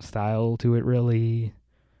like style to it really.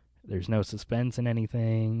 There's no suspense in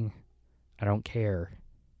anything. I don't care.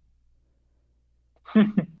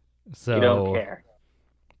 So, you don't care.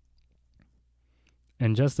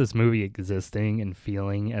 And just this movie existing and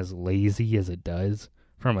feeling as lazy as it does,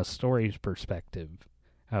 from a story's perspective,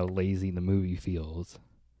 how lazy the movie feels.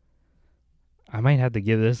 I might have to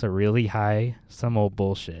give this a really high some old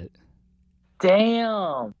bullshit.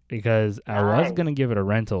 Damn. Because I was Nice. gonna give it a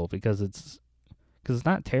rental because it's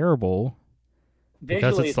not terrible.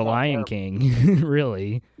 Because Visually, it's The it's not Lion terrible. King,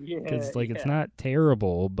 really. Yeah, Because like it's yeah. not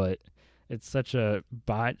terrible, but it's such a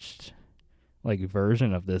botched like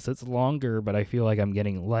version of this. It's longer, but I feel like I'm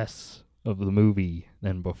getting less of the movie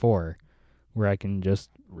than before, where I can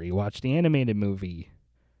just rewatch the animated movie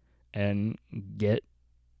and get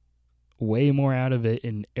way more out of it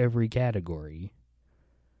in every category.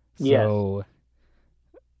 Yes. So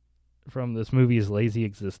from this movie's lazy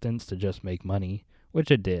existence to just make money,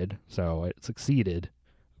 which it did, so it succeeded,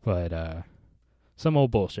 but some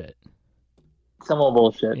old bullshit. Some old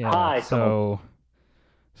bullshit. Yeah, Hi, some old.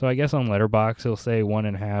 so I guess on Letterboxd he'll say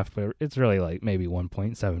 1.5, but it's really like maybe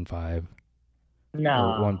 1.75 or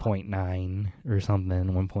Nah. 1.9 or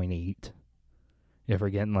something, 1.8. If we're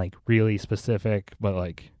getting like really specific, but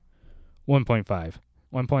like 1.5.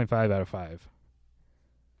 1.5 out of 5.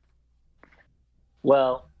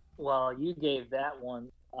 Well, you gave that one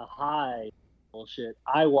a high bullshit.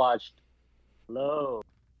 I watched low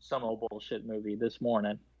some old bullshit movie this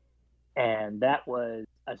morning, and that was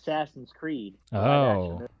Assassin's Creed, the live action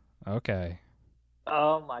Oh, movie. okay.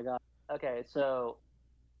 Oh my god. Okay, so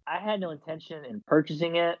I had no intention in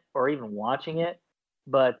purchasing it or even watching it,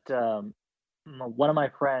 but one of my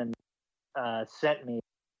friends sent me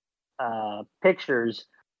pictures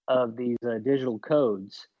of these digital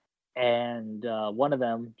codes, and one of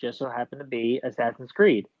them just so happened to be Assassin's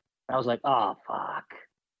Creed. I was like, oh fuck.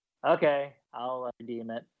 Okay, I'll redeem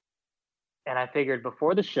it. And I figured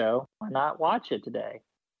before the show, why not watch it today?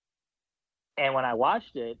 And when I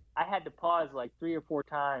watched it, I had to pause like 3 or 4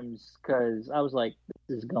 times because I was like,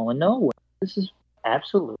 this is going nowhere. This is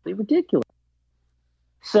absolutely ridiculous.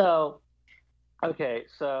 So, okay,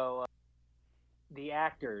 so the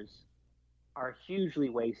actors are hugely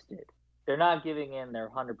wasted. They're not giving in their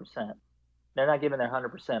 100%. They're not giving their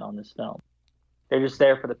 100% on this film. They're just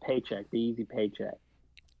there for the paycheck, the easy paycheck.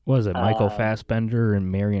 Was it Michael Um, Fassbender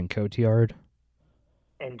and Marion Cotillard?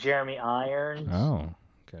 and Jeremy Irons. Oh,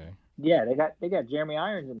 okay. Yeah, they got Jeremy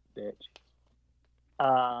Irons in the bitch.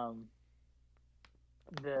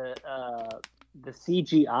 The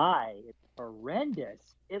CGI is horrendous.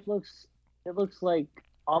 It looks like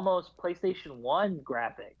almost PlayStation 1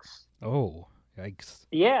 graphics. Oh, yikes.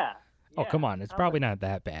 Yeah, Oh, yeah. come on. It's I was probably like, not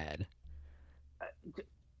that bad.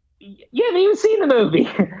 you haven't even seen the movie.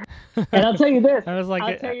 And I'll tell you this. I was like,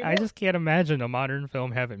 I'll tell you I this, just can't imagine a modern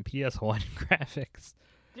film having PS1 graphics.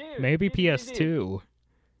 dude, Maybe dude, dude, dude, dude, PS2.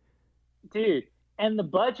 dude. And the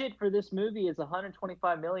budget for this movie is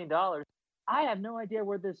 $125 million. I have no idea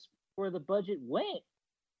where the budget went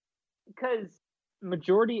because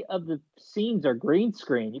majority of the scenes are green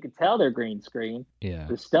screen. You can tell they're green screen. Yeah.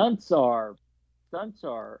 The stunts are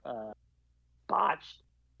botched.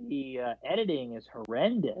 The editing is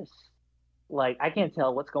horrendous. Like I can't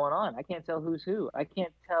tell what's going on. I can't tell who's who. I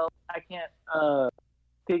can't tell. I can't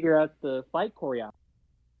figure out the fight choreography.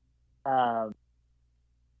 Um,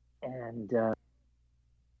 and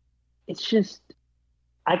it's just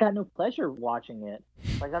I got no pleasure watching it.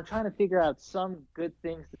 Like I'm trying to figure out some good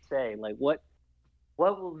things to say. Like what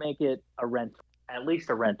will make it a rental, at least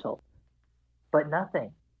a rental, but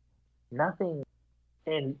nothing,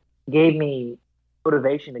 and gave me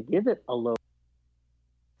motivation to give it a low.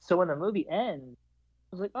 So when the movie ends,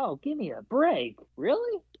 I was like, oh, give me a break,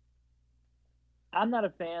 really? I'm not a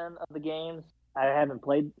fan of the games. I haven't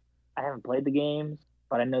played the games,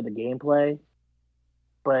 but I know the gameplay.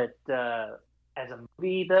 But as a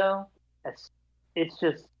movie, though, it's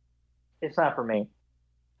just it's not for me.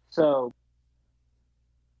 So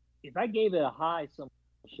if I gave it a high some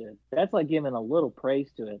shit, that's like giving a little praise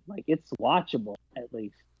to it. Like it's watchable at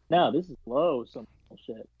least. No, this is low some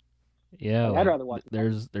shit. Yeah, Like I'd like rather watch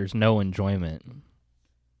there's no enjoyment.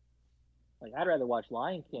 like I'd rather watch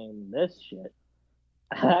Lion King than this shit.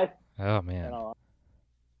 Oh you man. know,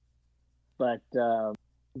 but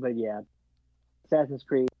yeah, Assassin's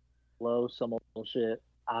Creed low some bullshit.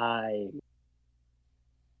 I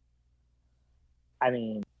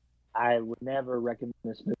mean, I would never recommend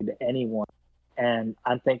this movie to anyone. And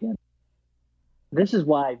I'm thinking this is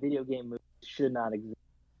why video game movies should not exist,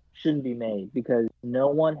 shouldn't be made because no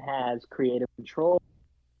one has creative control.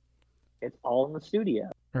 It's all in the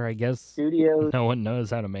studio. Or I guess Studios no one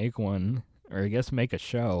knows how to make one. Or I guess make a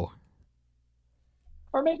show.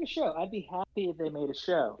 or make a show. I'd be happy if they made a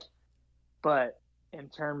show. But in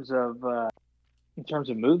terms of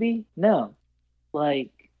movie, no.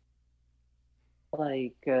 Like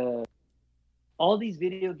like all these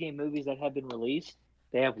video game movies that have been released,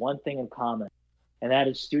 they have one thing in common, and that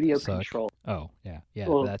is studio Suck. control. Oh, yeah,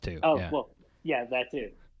 Well, that too. oh Yeah, well, yeah, that too.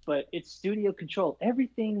 But it's studio controlled.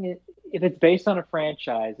 Everything, if it's based on a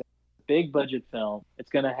franchise, big budget film, it's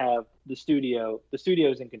going to have the studio. The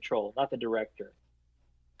studio's in control, not the director,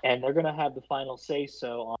 and they're going to have the final say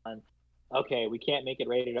so on. Okay, we can't make it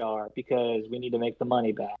rated R because we need to make the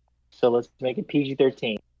money back. So let's make it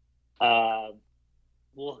PG-13. Uh,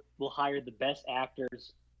 we'll hire the best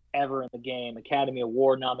actors ever in the game, Academy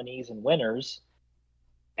Award nominees and winners,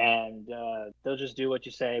 and they'll just do what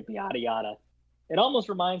you say, yada yada. It almost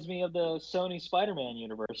reminds me of the Sony Spider-Man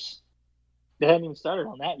universe. They hadn't even started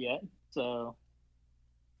on that yet. So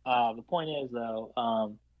the point is,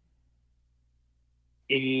 though,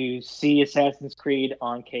 if you see Assassin's Creed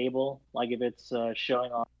on cable, like if it's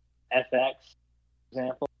showing on FX, for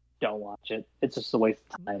example, don't watch it. It's just a waste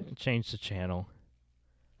of time. change the channel.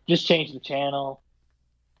 Just change the channel,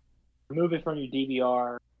 remove it from your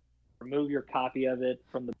DVR, remove your copy of it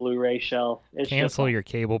from the Blu-ray shelf. Cancel your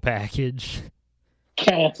cable package.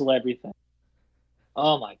 Cancel everything.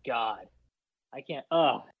 Oh my god, I can't.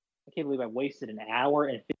 I can't believe I wasted an hour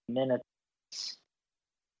and 50 minutes.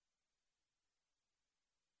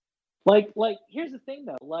 Like, here's the thing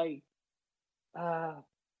though.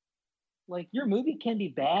 Like your movie can be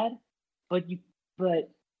bad, but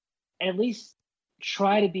at least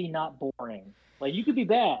try to be not boring. Like you could be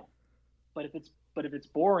bad, but if it's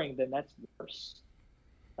boring, then that's worse.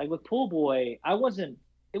 Like with Pool Boy, it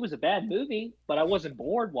was a bad movie, but I wasn't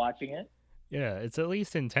bored watching it. Yeah, it's at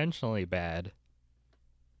least intentionally bad.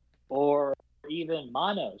 Or even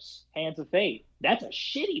Manos, Hands of Fate. That's a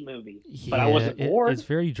shitty movie, Yeah, but I wasn't bored. It's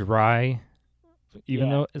very dry, even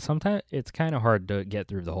though sometimes it's kind of hard to get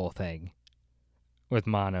through the whole thing with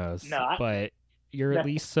Manos. But you're at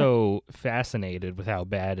least so fascinated with how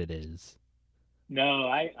bad it is. No,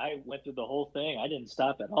 I went through the whole thing. I didn't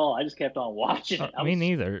stop at all. I just kept on watching it. Me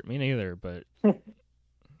neither, but...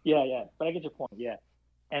 yeah, but I get your point, yeah.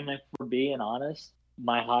 And if we're being honest,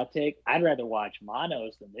 my hot take, I'd rather watch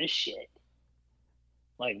Manos than this shit.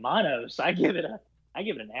 Like Manos, I give it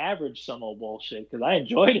an average some old bullshit because I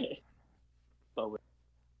enjoyed it. But with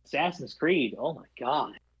Assassin's Creed, oh my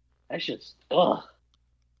god, that's just ugh.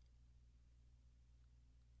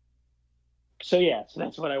 So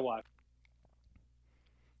that's what I watched.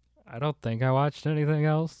 I don't think I watched anything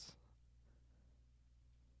else.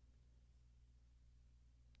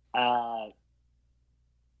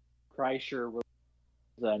 Kreischer was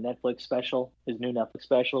a Netflix special, his new Netflix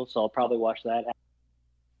special, so I'll probably watch that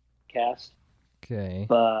cast. Okay.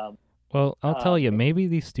 But, well, I'll tell you, maybe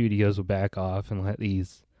these studios will back off and let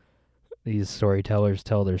these storytellers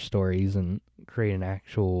tell their stories and create an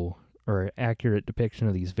actual or accurate depiction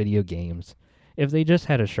of these video games if they just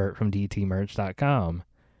had a shirt from dtmerch.com.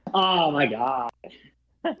 Oh my god.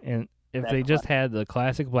 And if they just had the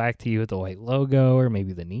classic black tee with the white logo or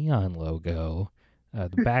maybe the neon logo, the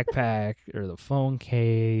backpack or the phone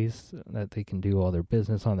case that they can do all their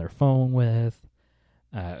business on their phone with,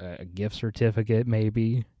 a gift certificate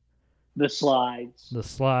maybe. The slides,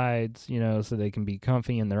 so they can be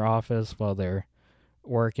comfy in their office while they're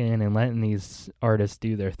working and letting these artists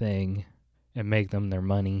do their thing and make them their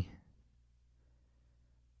money.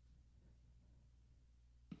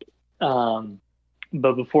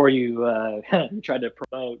 But before you try to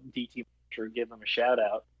promote DT or give them a shout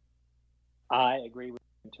out, I agree with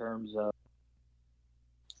you in terms of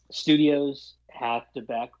studios have to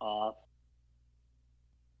back off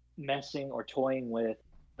messing or toying with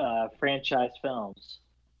franchise films,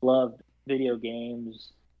 loved video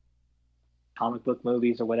games, comic book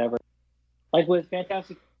movies, or whatever. Like with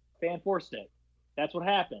Fantastic Fan 4 Stick, that's what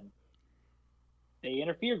happened. They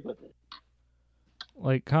interfered with it.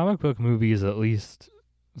 Like comic book movies, at least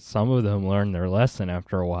some of them learn their lesson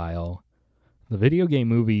after a while. The video game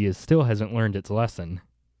movie still hasn't learned its lesson.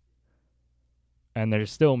 And they're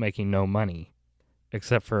still making no money.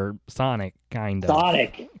 Except for Sonic, kind of.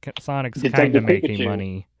 Sonic's kind of making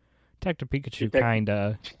money. Detective Pikachu, kind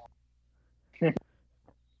of. I'm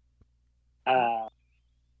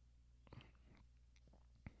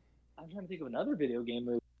trying to think of another video game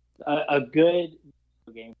movie. A good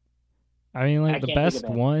video game. I mean, like, the best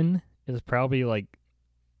one is probably, like...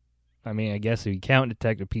 I mean, I guess if you count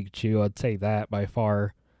Detective Pikachu, I'd say that by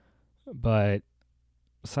far. But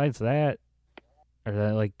besides that, are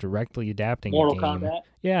they, like, directly adapting Mortal a game? Kombat?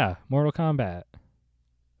 Yeah, Mortal Kombat.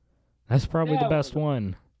 That's probably the best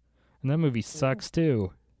one. And that movie sucks,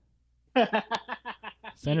 too.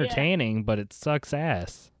 It's entertaining, but it sucks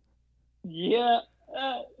ass. Yeah.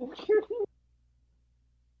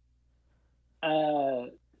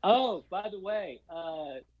 Oh, by the way,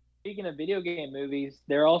 speaking of video game movies,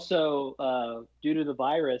 they're also due to the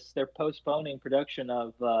virus, they're postponing production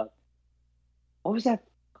of what was that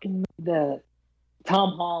fucking the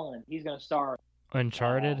Tom Holland? He's gonna star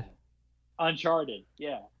Uncharted, Uncharted.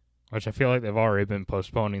 Yeah, which I feel like they've already been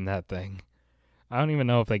postponing that thing. I don't even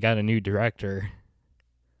know if they got a new director.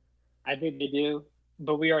 I think they do,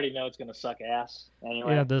 but we already know it's gonna suck ass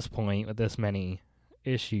anyway. Yeah, at this point, with this many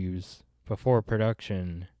issues before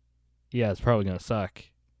production, yeah, it's probably gonna suck.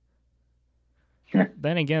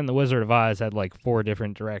 Then again, The Wizard of Oz had like 4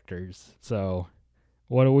 different directors, so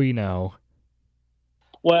what do we know?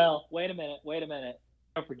 Well, wait a minute.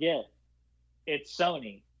 Don't forget, it's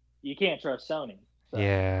Sony. You can't trust Sony. So.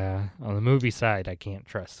 Yeah, on the movie side, I can't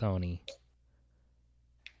trust Sony.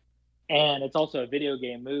 And it's also a video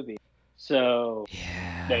game movie. So,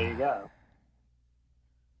 yeah. There you go.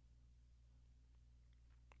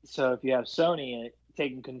 So if you have Sony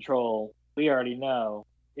taking control, we already know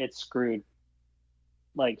it's screwed.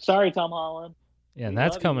 Like, sorry, Tom Holland. Yeah, and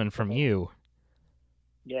that's coming from you.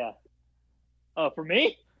 Yeah. Oh, for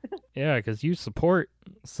me? Yeah, because you support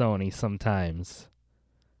Sony sometimes.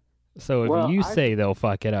 So if you say they'll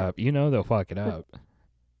fuck it up, you know they'll fuck it up.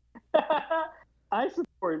 I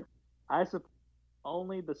support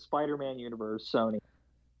only the Spider-Man universe, Sony.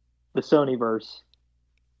 The Sonyverse.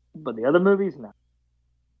 But the other movies, no.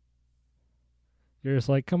 You're just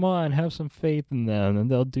like, come on, have some faith in them,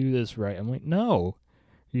 and they'll do this right. I'm like, no.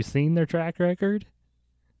 You seen their track record?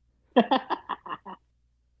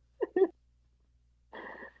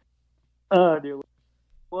 Oh, dear.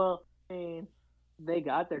 Well, I mean, they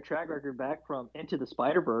got their track record back from Into the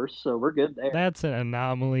Spider-Verse, so we're good there. That's an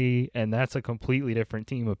anomaly, and that's a completely different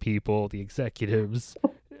team of people. The executives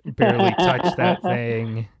barely touched that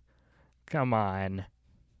thing. Come on.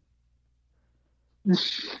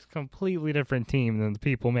 It's a completely different team than the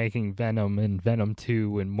people making Venom and Venom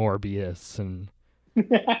 2 and Morbius and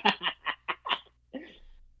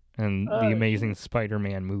the Amazing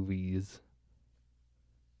Spider-Man movies.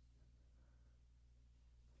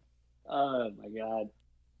 Oh my god.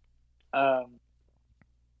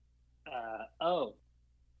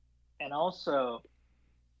 And also,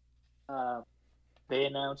 they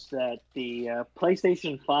announced that the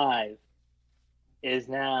PlayStation 5 is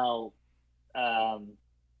now,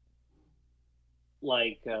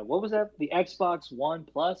 what was that? The Xbox One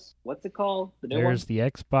Plus? What's it called? There's the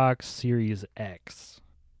Xbox Series X.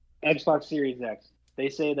 Xbox Series X. They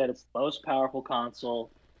say that it's the most powerful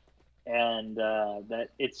console and that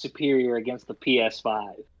it's superior against the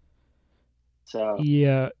PS5. So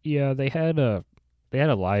yeah, they had a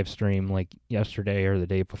live stream like yesterday or the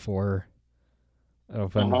day before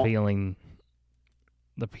of unveiling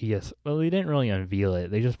the PS. Well, they didn't really unveil it.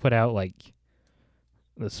 They just put out like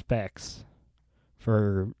the specs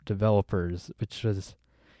for developers,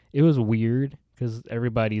 it was weird because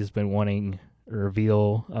everybody's been wanting a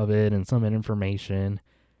reveal of it and some information,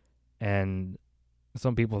 and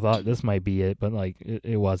some people thought this might be it, but like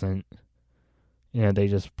it wasn't. You know, they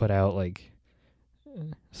just put out like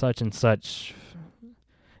such and such.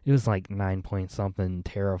 It was like 9 point something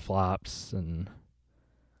teraflops, and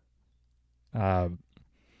the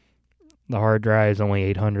hard drive is only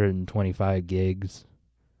 825 gigs.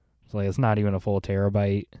 So like it's not even a full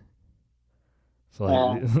terabyte. So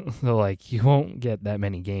like, so like you won't get that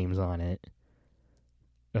many games on it,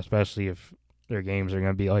 especially if their games are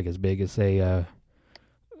gonna be like as big as say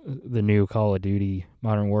the new Call of Duty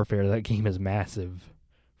Modern Warfare. That game is massive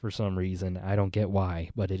for some reason. I don't get why,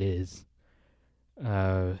 but it is.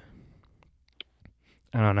 I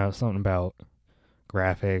don't know, something about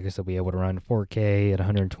graphics. It'll be able to run 4K at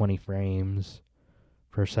 120 frames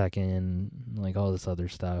per second, like all this other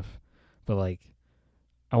stuff. But like,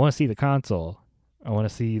 I want to see the console. I want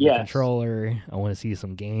to see the controller. I want to see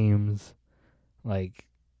some games. Like,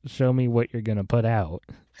 show me what you're gonna put out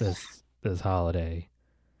this holiday.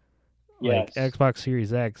 Like Xbox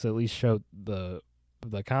Series X at least showed the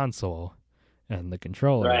console and the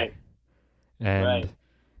controller. Right. And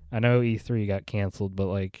I know E3 got canceled, but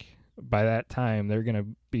like by that time they're gonna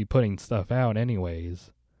be putting stuff out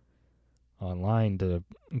anyways online to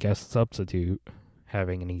guest substitute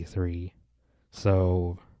having an E3.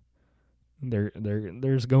 So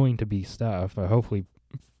there's going to be stuff. Hopefully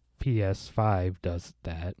PS5 does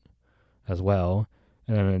that as well.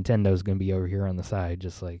 And then Nintendo's gonna be over here on the side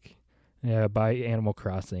just like, yeah, buy Animal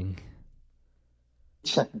Crossing.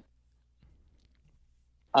 I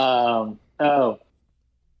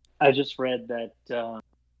just read that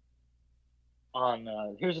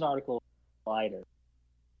here's an article later.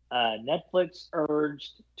 Netflix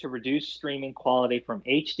urged to reduce streaming quality from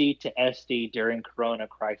HD to SD during Corona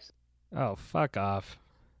crisis. Oh, fuck off.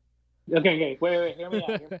 Okay, wait, hear me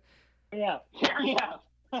out. Hear me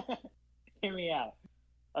out. Hear me out.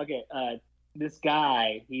 Okay, this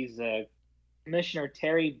guy, he's Commissioner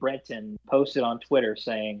Terry Breton, posted on Twitter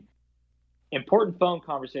saying, important phone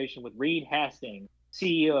conversation with Reed Hastings,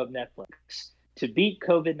 CEO of Netflix. To beat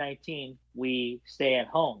COVID-19, we stay at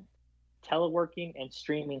home. Teleworking and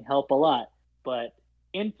streaming help a lot, but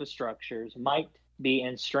infrastructures might be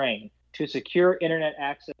in strain. To secure internet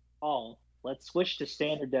access for all, let's switch to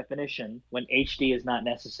standard definition when HD is not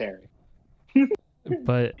necessary.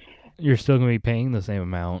 But you're still going to be paying the same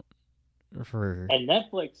amount for And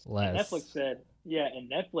Netflix less.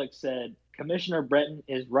 Netflix said Commissioner Breton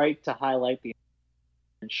is right to highlight the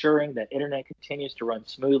ensuring that internet continues to run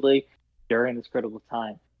smoothly during this critical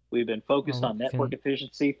time. We've been focused Well, on network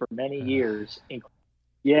efficiency for many years.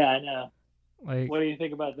 Yeah, I know. like, What do you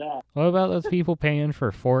think about that? what about those people paying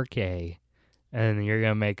for 4K and you're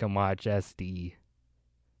going to make them watch SD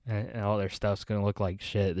and all their stuff's going to look like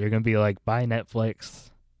shit? They're going to be like, buy Netflix.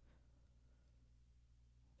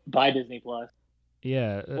 Buy Disney Plus.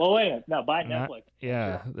 Yeah. Well, wait a minute. No, buy Netflix.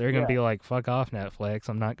 Yeah, they're going to be like, fuck off Netflix.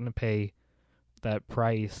 I'm not going to pay that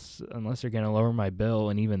price unless you're going to lower my bill.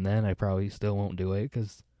 And even then, I probably still won't do it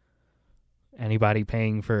because anybody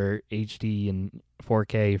paying for HD and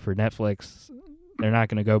 4K for Netflix, they're not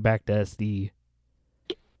going to go back to SD.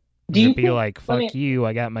 Do you be think, like, fuck you,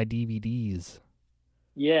 I got my DVDs.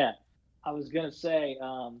 Yeah, I was gonna say,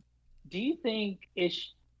 do you think if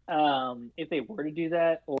they were to do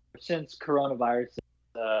that, or since coronavirus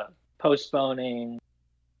is postponing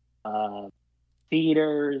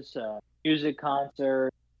theaters, music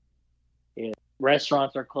concerts,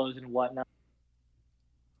 restaurants are closing and whatnot,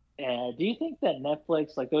 and do you think that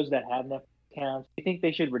Netflix, like those that have Netflix accounts, do you think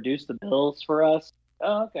they should reduce the bills for us?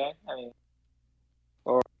 Oh, okay. I mean,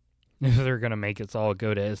 or If they're going to make us all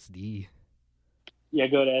go to SD. Yeah,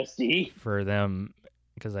 go to SD. For them,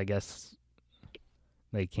 because I guess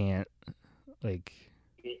they can't, like,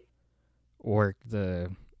 work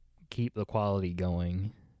keep the quality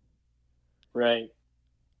going. Right.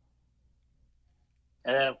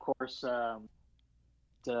 And then, of course,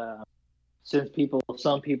 since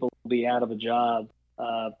some people will be out of a job,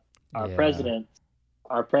 our president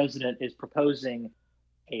is proposing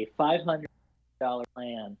a $500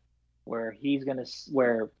 plan where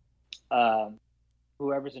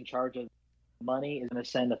whoever's in charge of money is going to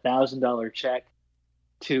send $1,000 check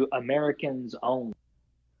to Americans only.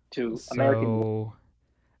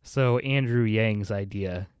 So Andrew Yang's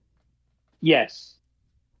idea. Yes,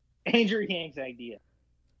 Andrew Yang's idea.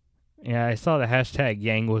 Yeah, I saw the hashtag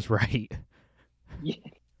Yang was right.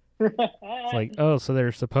 It's like, oh, so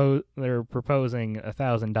they're proposing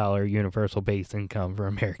 $1,000 universal base income for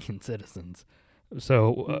American citizens.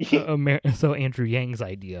 So so Andrew Yang's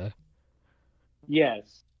idea.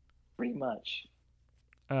 Yes, pretty much.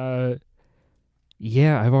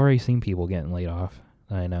 Yeah, I've already seen people getting laid off.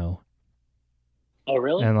 I know. Oh,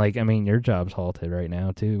 really? And like, I mean, your job's halted right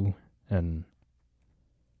now too, and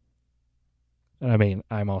I mean,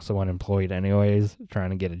 I'm also unemployed anyways, trying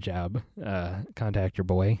to get a job. Contact your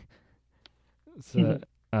boy. So,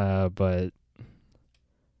 but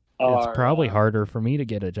it's probably harder for me to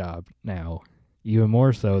get a job now, even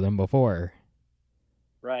more so than before.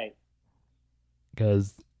 Right.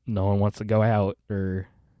 Because no one wants to go out or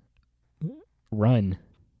run.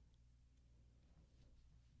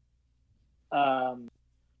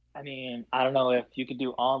 I mean, I don't know if you could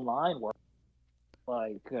do online work,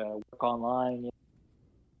 like work online.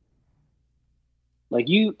 Like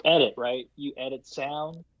you edit, right? You edit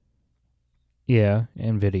sound. Yeah,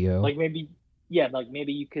 and video. Like maybe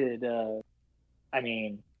you could. I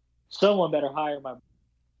mean, someone better hire my,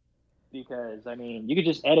 because I mean, you could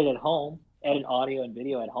just edit at home, edit audio and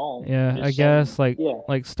video at home. Yeah, I guess like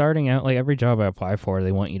starting out, like every job I apply for,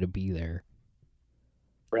 they want you to be there.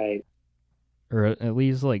 Right. Or at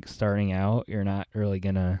least like starting out, you're not really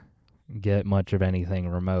gonna get much of anything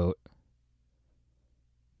remote.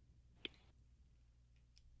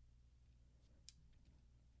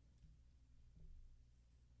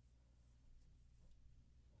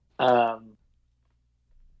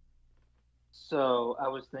 So I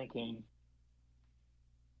was thinking,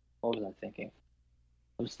 what was I thinking?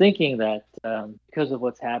 I was thinking that because of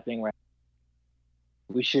what's happening right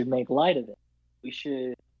now, we should make light of it. We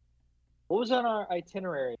should. What was on our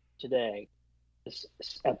itinerary today? This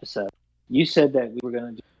episode, you said that we were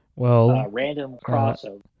going to do random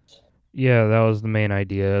crossovers. Yeah, that was the main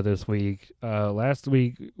idea this week. Last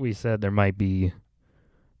week we said there might be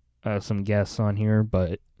some guests on here,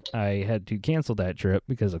 but I had to cancel that trip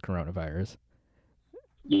because of coronavirus.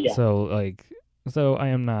 Yeah. So I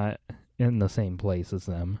am not in the same place as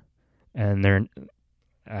them. and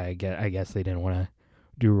I guess they didn't want to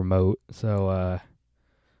do remote. So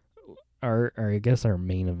I guess our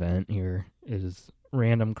main event here is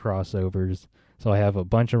random crossovers. So I have a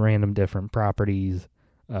bunch of random different properties,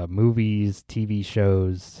 movies, TV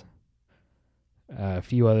shows, a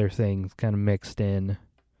few other things kind of mixed in.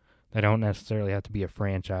 They don't necessarily have to be a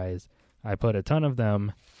franchise. I put a ton of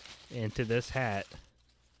them into this hat,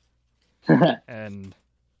 and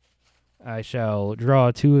I shall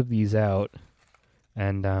draw 2 of these out,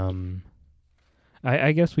 and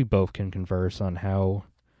I guess we both can converse on how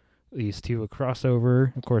these 2 would cross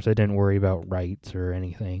over. Of course, I didn't worry about rights or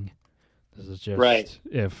anything. This is just Right.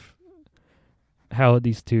 how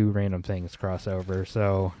these 2 random things cross over.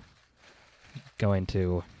 So, going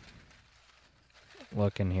to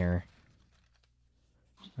look in here.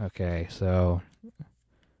 Okay, so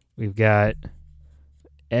we've got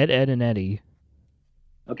Ed, Edd n Eddy,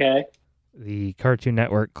 Okay. the Cartoon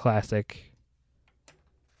Network classic.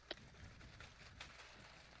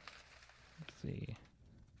 Let's see.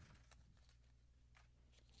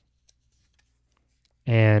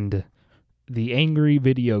 And the Angry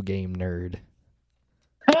Video Game Nerd.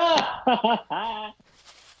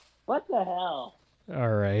 What the hell?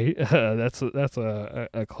 All right, that's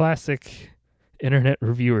a classic internet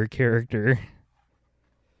reviewer character.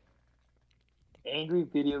 Angry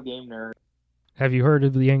Video Game Nerd. Have you heard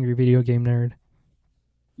of the Angry Video Game Nerd?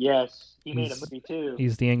 Yes, he made a movie too.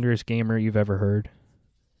 He's the angriest gamer you've ever heard.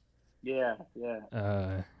 Yeah.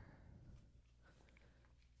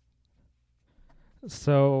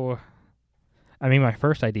 So, I mean, my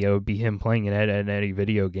first idea would be him playing an Ed, Edd n Eddy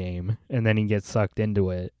video game, and then he gets sucked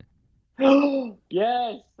into it.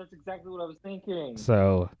 Yes, that's exactly what I was thinking.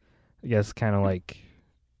 So, I guess kind of like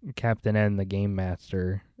Captain N, the Game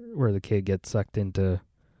Master, where the kid gets sucked into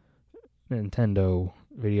Nintendo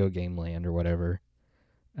video game land or whatever.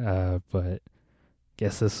 But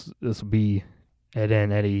guess this would be Ed,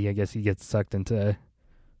 Edd n Eddy. I guess he gets sucked into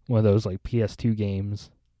one of those like PS2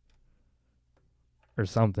 games or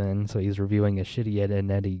something. So he's reviewing a shitty Ed, Edd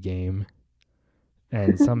n Eddy game,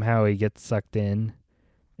 and somehow he gets sucked in,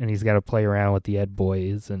 and he's got to play around with the Ed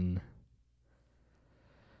boys, and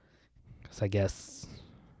I guess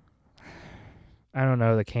I don't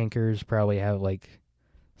know. The Cankers probably have like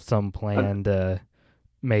some plan to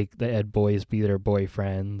make the Ed boys be their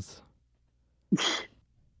boyfriends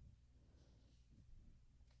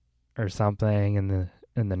or something, and the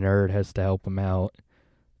nerd has to help him out.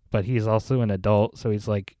 But he's also an adult, so he's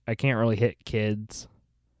like, I can't really hit kids.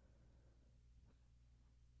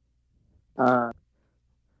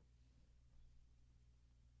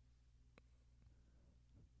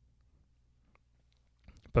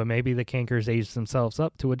 But maybe the Cankers aged themselves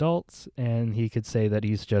up to adults, and he could say that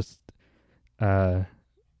he's just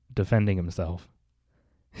defending himself.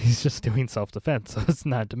 He's just doing self-defense, so it's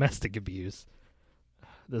not domestic abuse.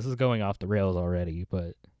 This is going off the rails already,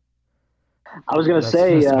 but I was gonna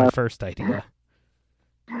say that's my first idea.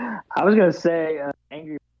 I was gonna say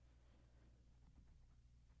Angry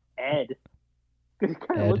Ed. Because he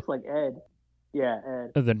kind of looks like Ed. Yeah,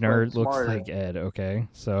 Ed. The nerd looks smarter. like Ed. Okay,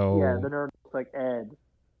 so Yeah, the nerd looks like Ed.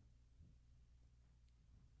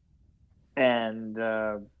 And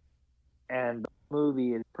the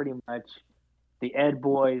movie is pretty much the Ed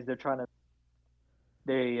boys.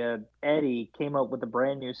 Eddie came up with a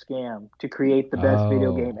brand new scam to create the best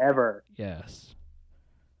video game ever. Yes.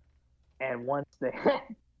 And once they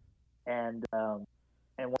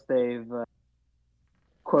once they've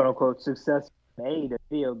quote unquote successfully made a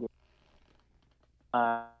video game,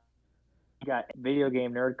 you got Video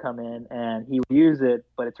Game Nerd come in and he reviews it,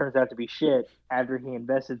 but it turns out to be shit after he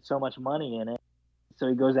invested so much money in it. So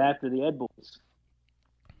he goes after the Ed boys.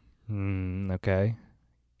 Okay.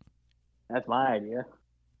 That's my idea.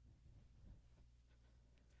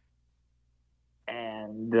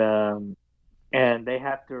 And they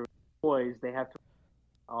have to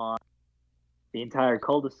on the entire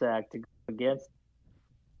cul-de-sac to go against.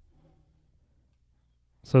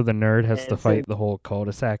 So the nerd has to fight the whole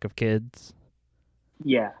cul-de-sac of kids?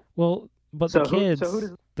 Yeah. Well, but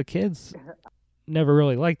the kids never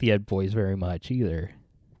really liked the Ed boys very much either.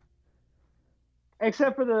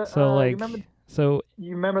 Except for the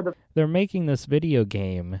they're making this video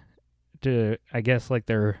game to, I guess, like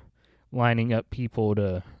they're lining up people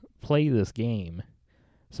to play this game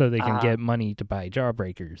so they can get money to buy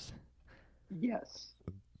Jawbreakers. Yes.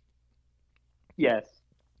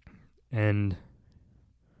 And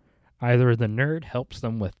either the nerd helps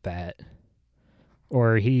them with that,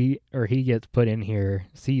 or he gets put in here,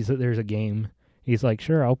 sees that there's a game. He's like,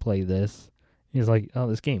 sure, I'll play this. He's like, oh,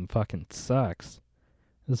 this game fucking sucks.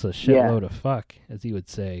 This is a shitload of fuck, as he would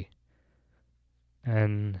say.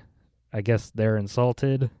 and I guess they're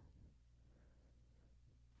insulted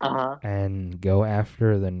Uh-huh. and go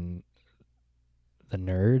after the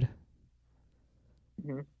nerd.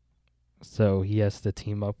 Hmm. So he has to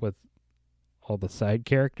team up with all the side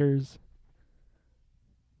characters.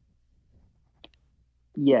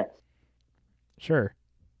 Yes. Sure.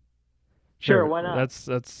 Sure, why not?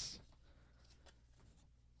 That's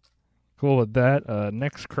cool with that.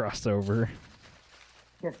 Next crossover.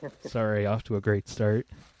 Sorry, off to a great start.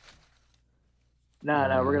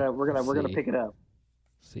 No, we're gonna see. pick it up.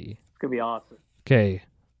 See. It's gonna be awesome. Okay.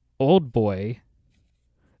 Old Boy,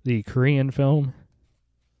 the Korean film.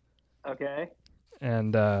 Okay.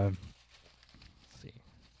 And let's see.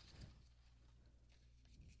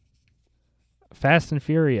 Fast and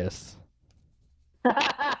Furious.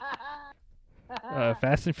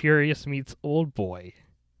 Fast and Furious meets Old Boy.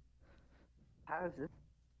 How is this?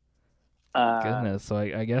 Goodness, so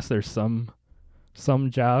I guess there's some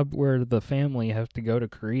job where the family have to go to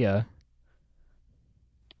Korea.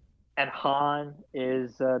 And Han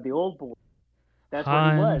is the old boy. That's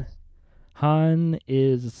Han, what he was. Han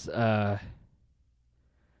is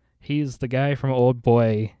he's the guy from Old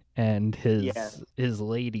Boy and his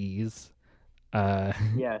ladies.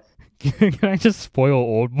 Yes. Can I just spoil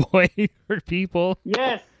Old Boy for people?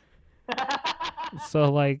 Yes.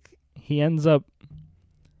 So like he ends up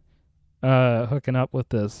hooking up with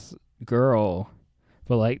this girl,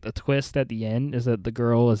 but like the twist at the end is that the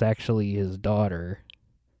girl is actually his daughter.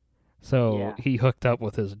 So Yeah. he hooked up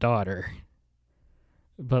with his daughter.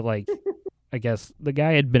 But like I guess the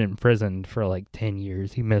guy had been imprisoned for like 10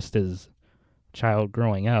 years. He missed his child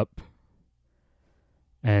growing up.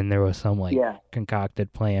 And there was some like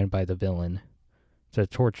concocted plan by the villain to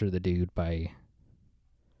torture the dude by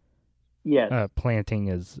planting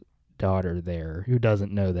his daughter there, who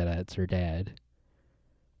doesn't know that it's her dad.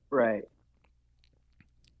 Right.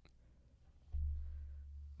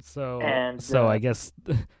 So And, I guess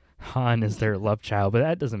Han is their love child, but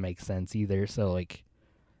that doesn't make sense either. So like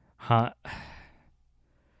Han,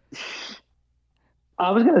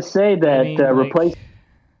 I was gonna say that replace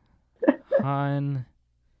Han.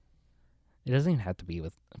 It doesn't even have to be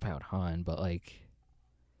about Han, but like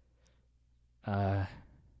the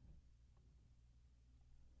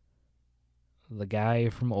guy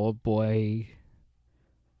from Old Boy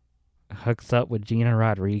hooks up with Gina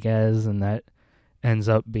Rodriguez, and that ends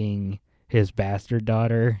up being his bastard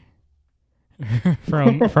daughter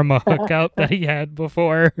from a hookup that he had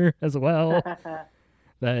before as well,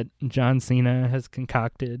 that John Cena has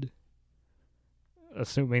concocted,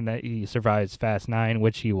 assuming that he survives Fast 9,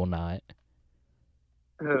 which he will not.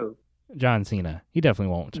 Who? John Cena. He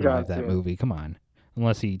definitely won't survive that movie. Come on,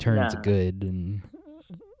 unless he turns good and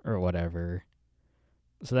or whatever.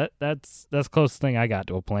 So that's closest thing I got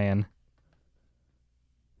to a plan.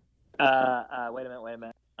 Wait a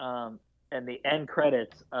minute. And the end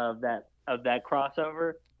credits of that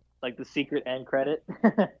crossover, like the secret end credit,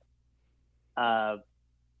 the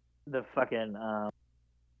fucking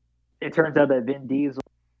it turns out that Vin Diesel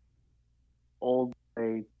old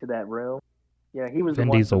way to that room. Yeah, he was Vin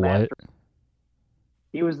the one. Diesel what?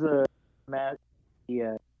 He was the master. He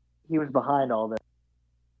was behind all this,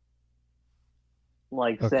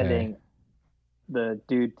 like sending the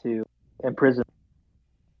dude to imprison.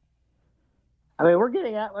 I mean, we're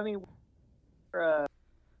getting at. I mean, it's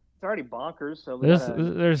already bonkers. So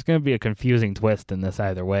there's going to be a confusing twist in this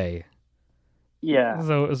either way. Yeah.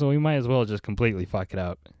 So we might as well just completely fuck it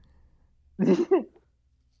up. I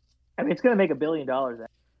mean, it's going to make $1 billion.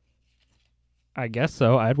 I guess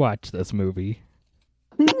so. I'd watch this movie.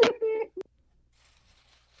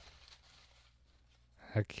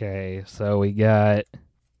 Okay, so we got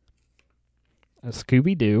a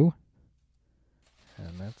Scooby-Doo.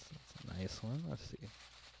 And that's a nice one. Let's see.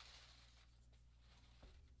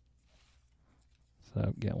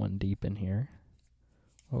 So get one deep in here.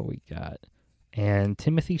 What we got? And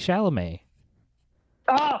Timothy Chalamet.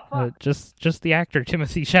 Oh, fuck. Just the actor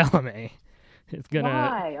Timothy Chalamet. It's gonna.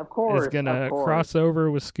 Why? Of course. It's gonna cross over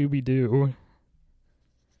with Scooby-Doo.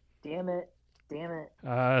 Damn it.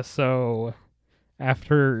 So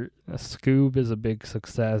after Scoob is a big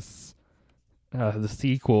success, the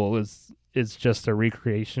sequel is just a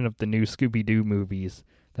recreation of the new Scooby-Doo movies.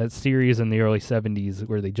 That series in the early 70s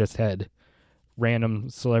where they just had random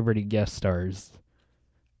celebrity guest stars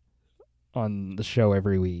on the show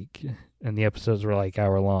every week, and the episodes were like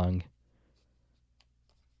hour long.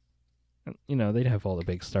 You know, they'd have all the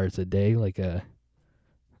big stars a day, like what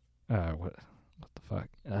the fuck?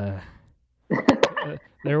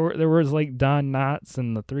 There was like Don Knotts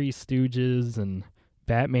and the Three Stooges and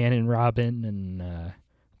Batman and Robin and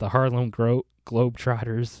the Harlem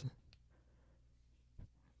Globetrotters.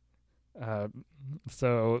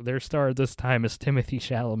 So their star this time is Timothy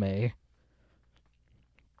Chalamet.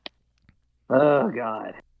 Oh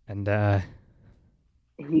God. And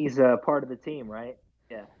he's part of the team, right?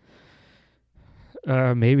 Yeah.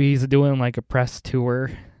 Maybe he's doing like a press tour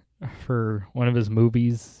for one of his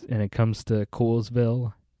movies, and it comes to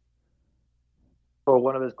Coolsville. Or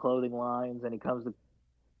one of his clothing lines, and he comes to.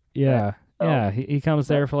 Yeah, he comes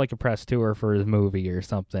there for like a press tour for his movie or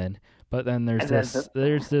something. But then there's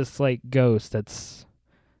this like ghost that's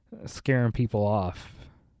scaring people off.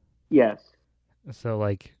 Yes. So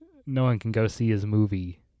like no one can go see his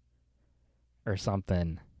movie or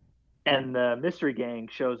something. And the mystery gang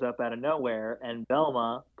shows up out of nowhere, and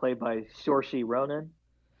Velma, played by Saoirse Ronan.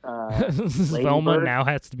 Velma now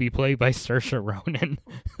has to be played by Saoirse Ronan.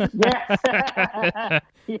 Yes.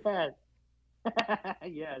 Yes.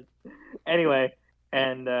 Yes. Anyway,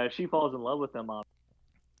 and she falls in love with him.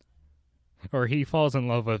 Or he falls in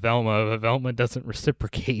love with Velma, but Velma doesn't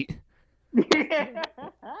reciprocate.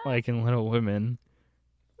 Like in Little Women.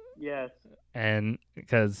 Yes. And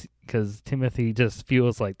because Timothy just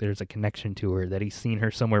feels like there's a connection to her, that he's seen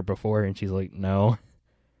her somewhere before, and she's like, no.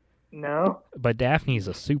 No. But Daphne's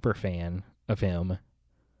a super fan of him.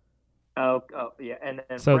 Oh yeah. And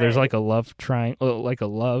so Fred, there's like a love triangle, like a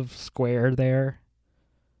love square there.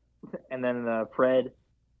 And then Fred,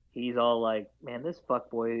 he's all like, man, this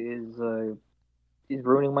fuckboy is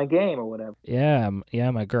ruining my game or whatever. Yeah,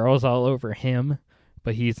 my girl's all over him,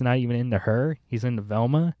 but he's not even into her. He's into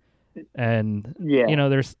Velma. And you know,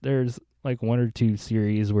 there's like one or two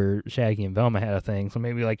series where Shaggy and Velma had a thing, so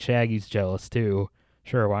maybe like Shaggy's jealous too.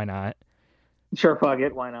 Sure, why not? Sure, fuck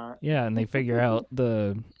it, why not? Yeah, and they figure out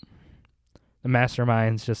the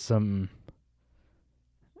mastermind's just some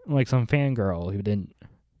fangirl who didn't,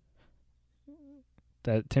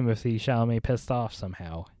 that Timothy Chalamet pissed off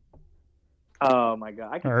somehow. Oh my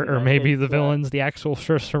God! Or maybe the villain's the actual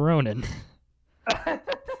Saoirse Ronan. I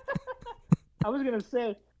was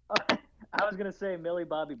gonna say Millie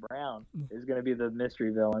Bobby Brown is gonna be the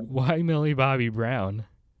mystery villain. Why Millie Bobby Brown?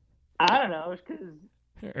 I don't know, because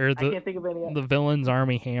I can't think of any. The villain's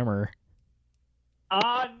Armie Hammer.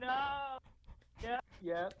 Oh no!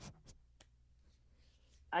 Yeah.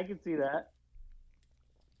 I can see that.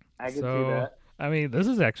 See that. I mean, this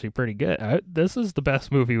is actually pretty good. This is the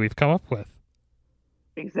best movie we've come up with.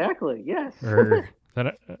 Exactly. Yes.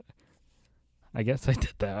 I guess I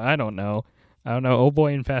did that. I don't know. Old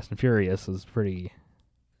Boy and Fast and Furious is pretty.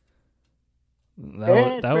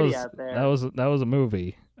 That was a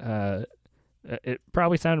movie. It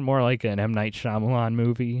probably sounded more like an M. Night Shyamalan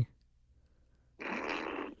movie.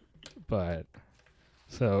 But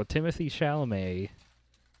so Timothy Chalamet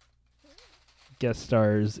guest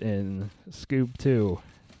stars in Scoob 2.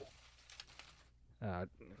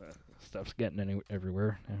 Stuff's getting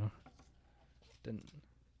everywhere now. Didn't.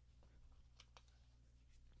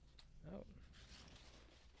 Oh.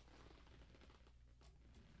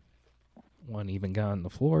 One even got on the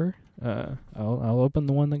floor. I'll open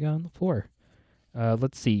the one that got on the floor.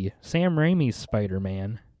 Let's see. Sam Raimi's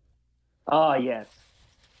Spider-Man. Oh, yes.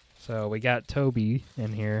 So we got Toby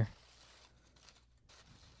in here.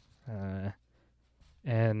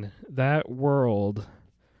 And that world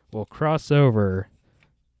will cross over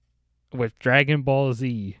with Dragon Ball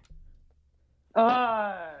Z.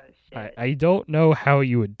 Shit. I don't know how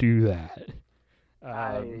you would do that.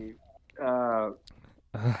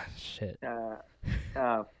 Shit.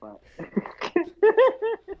 Fuck.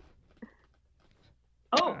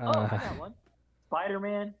 I got one.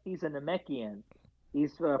 Spider-Man, he's a Namekian.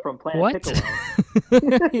 He's from Planet Piccolo.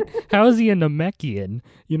 How is he a Namekian?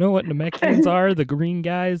 You know what Namekians are? The green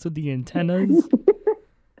guys with the antennas?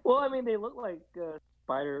 Well, I mean, they look like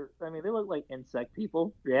they look like insect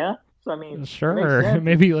people. Yeah? So, I mean... Sure.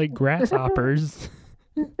 Maybe like grasshoppers.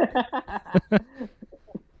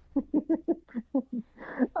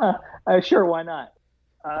 Sure, why not?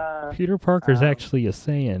 Peter Parker's actually a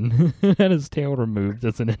Saiyan. Had his tail removed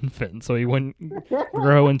as an infant, so he wouldn't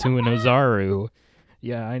grow into an Ozaru.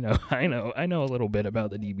 Yeah, I know a little bit about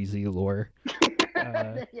the DBZ lore.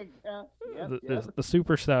 There you go. Yep. The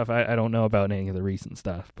super stuff, I don't know about any of the recent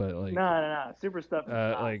stuff, but like no, super stuff.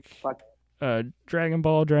 Dragon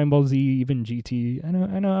Ball Z, even GT. I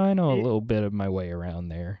know a little bit of my way around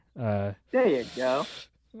there. There you go.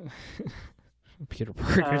 Peter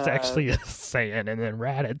Parker's actually a Saiyan, and then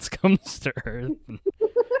Raditz comes to Earth.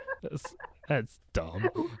 That's dumb.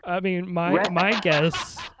 I mean, my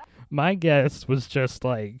guess was just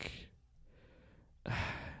like,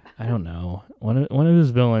 I don't know, one of his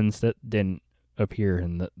villains that didn't appear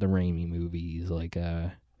in the Raimi movies, like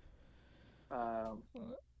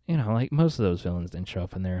like most of those villains didn't show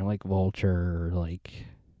up in there, like Vulture, or like.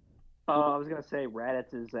 Oh, I was gonna say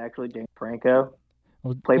Raditz is actually James Franco,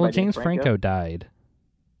 Well, played by James Franco died.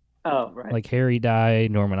 Oh, right. Like Harry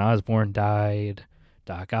died, Norman Osborn died,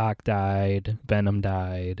 Doc Ock died, Venom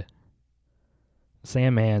died.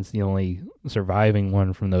 Sandman's the only surviving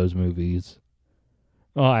one from those movies.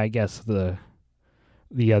 Well, I guess the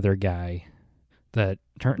other guy that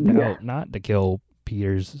turned out not to kill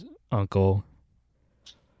Peter's uncle.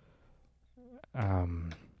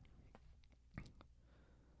 I'm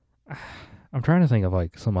trying to think of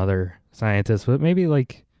like some other scientists, but maybe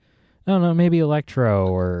like I don't know, maybe Electro,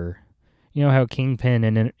 or how Kingpin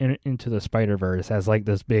in Into the Spider-Verse has like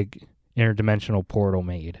this big interdimensional portal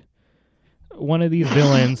made. One of these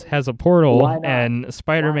villains has a portal, and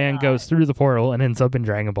Spider-Man goes through the portal and ends up in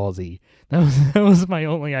Dragon Ball Z. That was my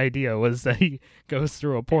only idea, was that he goes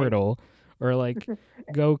through a portal, or like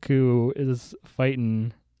Goku is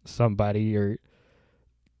fighting somebody, or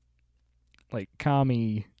like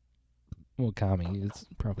Kami. Well, Kami is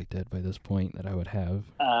probably dead by this point that I would have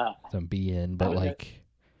them be in, but like,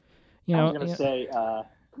 I was gonna say,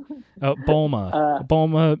 Bulma.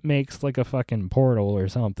 Bulma makes like a fucking portal or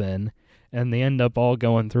something, and they end up all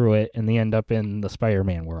going through it, and they end up in the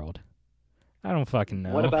Spider-Man world. I don't fucking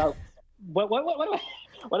know. What about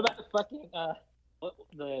the fucking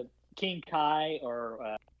the King Kai,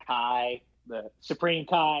 or Kai, the Supreme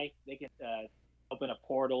Kai? They can open a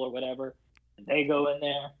portal or whatever, and they go in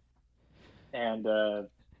there, and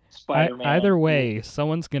Spider-Man. Either way,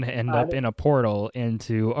 someone's gonna end up in a portal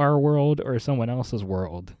into our world or someone else's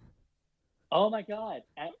world. Oh my God!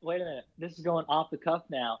 Wait a minute. This is going off the cuff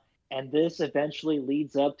now. And this eventually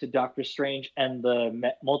leads up to Doctor Strange and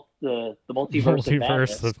the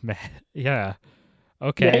multiverse of madness. Yeah.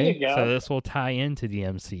 Okay. So this will tie into the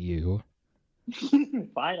MCU.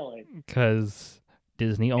 Finally. Because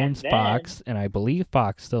Disney owns Fox, and I believe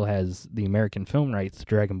Fox still has the American film rights to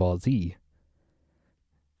Dragon Ball Z.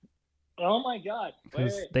 Oh my God!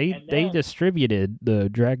 Because they distributed the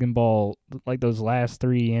Dragon Ball, like those last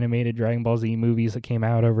 3 animated Dragon Ball Z movies that came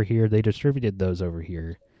out over here. They distributed those over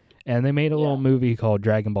here. And they made a little movie called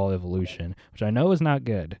Dragon Ball Evolution, which I know is not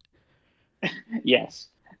good. Yes.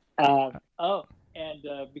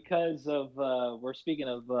 Because of we're speaking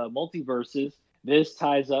of multiverses, this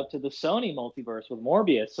ties up to the Sony multiverse with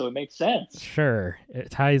Morbius, so it makes sense. Sure.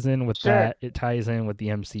 It ties in with that. It ties in with the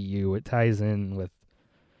MCU. It ties in with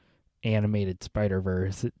animated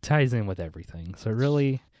Spider-Verse. It ties in with everything. So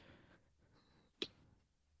really...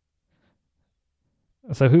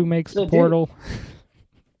 So who makes the portal?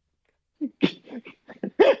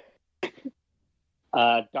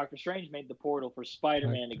 Doctor Strange made the portal for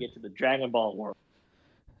Spider-Man to get to the Dragon Ball world.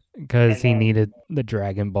 Because he needed the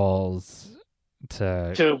Dragon Balls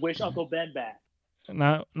to wish Uncle Ben back.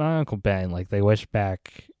 Not Uncle Ben. Like they want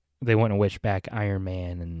to wish back Iron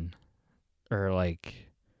Man or like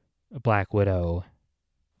Black Widow,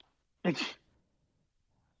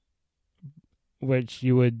 which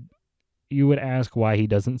you would ask why he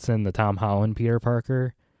doesn't send the Tom Holland Peter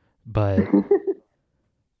Parker, but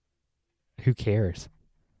who cares?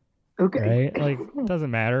 Okay. Right? Like, it doesn't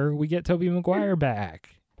matter. We get Tobey Maguire back.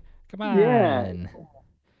 Come on. Yeah.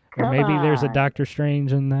 Or maybe there's a Doctor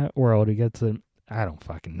Strange in that world who gets a... I don't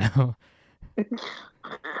fucking know.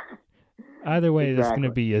 Either way, It's going to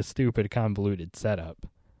be a stupid, convoluted setup.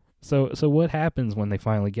 So what happens when they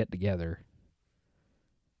finally get together?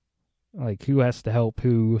 Like, who has to help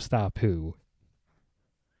who, stop who?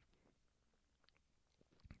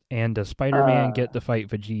 And does Spider-Man get to fight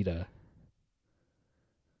Vegeta?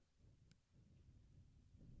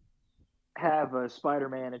 Have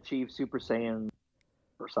Spider-Man achieve Super Saiyan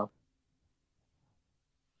or something?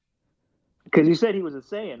 Because you said he was a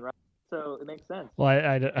Saiyan, right? So it makes sense.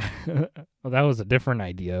 Well, well, that was a different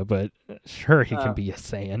idea, but sure, he can be a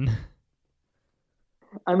Saiyan.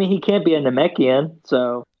 I mean, he can't be a Namekian,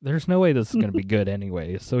 so... There's no way this is going to be good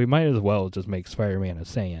anyway, so we might as well just make Spider-Man a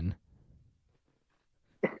Saiyan.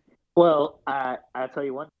 Well, I'll tell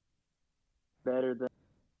you one. Better than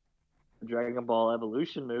the Dragon Ball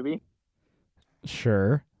Evolution movie.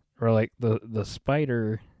 Sure. Or like the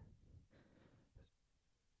spider...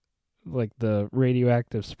 Like the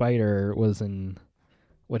radioactive spider was in...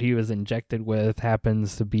 What he was injected with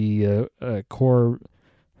happens to be a core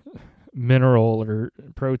mineral or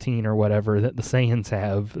protein or whatever that the Saiyans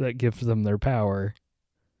have that gives them their power.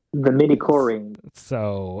 The midi-chlorine.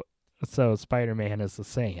 So Spider-Man is a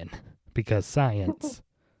Saiyan because science.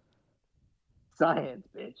 Science,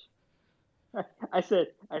 bitch. I said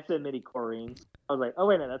midi-chlorine. I was like, oh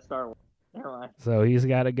wait, no, that's Star Wars. Never mind. So he's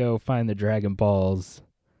got to go find the Dragon Balls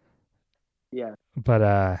Yeah.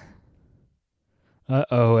 But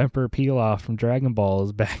uh-oh, Emperor Pilaf from Dragon Ball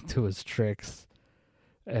is back to his tricks.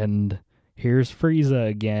 And here's Frieza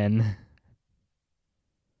again.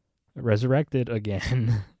 Resurrected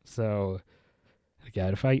again. So I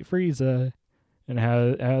gotta fight Frieza. And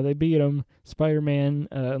how they beat him, Spider-Man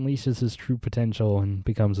unleashes his true potential and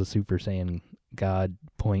becomes a Super Saiyan God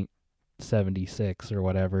 .76 or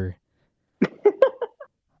whatever.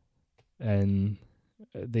 And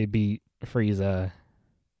they beat Frieza.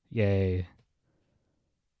 Yay.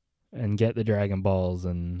 And get the Dragon Balls,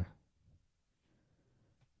 and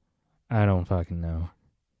I don't fucking know.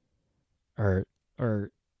 Or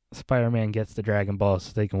Spider-Man gets the Dragon Balls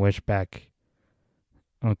so they can wish back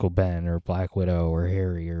Uncle Ben or Black Widow or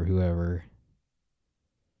Harry or whoever.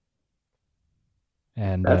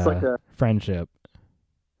 And That's like a friendship.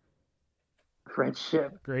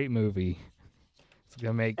 friendship. Great movie. It's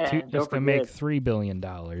gonna make And it's don't gonna make forget, $3 billion.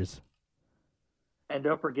 and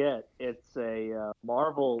don't forget, it's a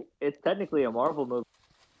Marvel. It's technically a Marvel movie.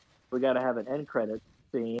 We got to have an end credit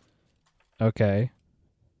scene. Okay.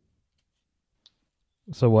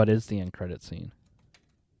 So what is the end credit scene?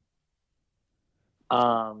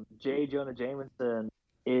 J. Jonah Jameson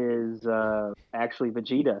is actually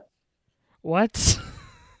Vegeta. What?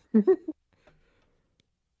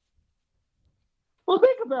 Well,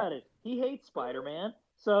 think about it. He hates Spider-Man,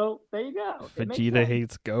 so there you go. Vegeta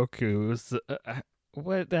hates Goku.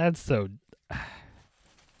 What? That's so.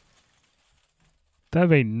 That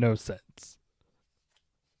made no sense.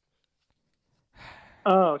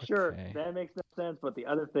 Oh, sure. Okay. That makes no sense, but the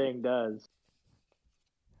other thing does.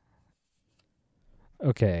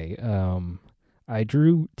 Okay. I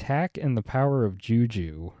drew Tak and the Power of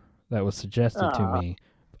Juju that was suggested to me.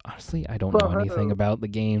 Honestly, I don't know anything about the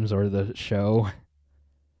games or the show.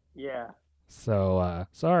 Yeah. So,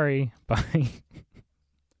 sorry. Bye. Let's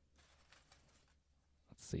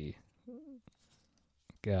see.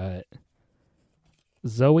 Got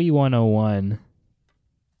Zoe 101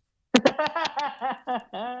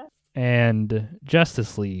 and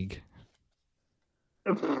Justice League.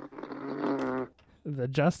 The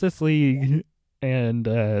Justice League and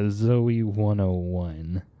Zoe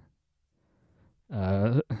 101.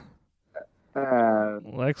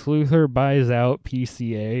 Lex Luthor buys out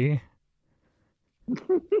PCA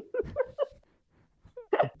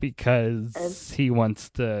because he wants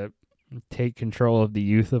to take control of the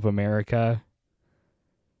youth of America.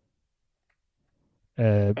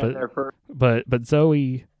 But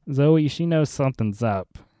Zoe, she knows something's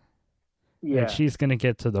up. Yeah. And she's gonna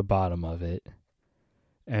get to the bottom of it.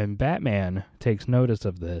 And Batman takes notice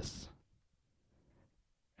of this.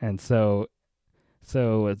 And so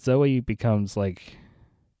Zoe becomes like,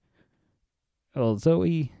 well,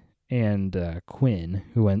 Zoe and Quinn,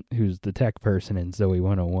 who's the tech person in Zoe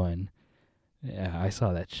 101. Yeah, I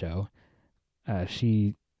saw that show.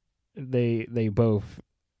 They both,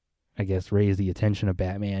 I guess, raise the attention of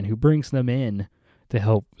Batman, who brings them in to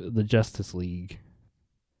help the Justice League.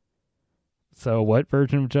 So what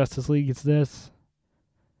version of Justice League is this?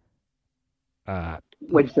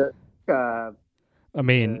 Which I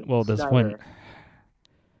mean, well, this Snyder. one.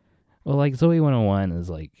 Well, like Zoe 101 is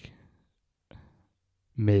like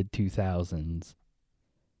mid 2000s.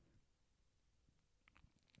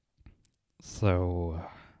 So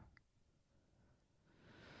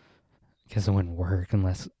I guess it wouldn't work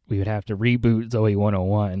unless we would have to reboot Zoe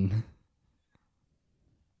 101.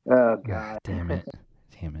 Oh god. Damn it.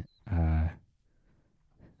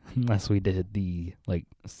 Unless we did the like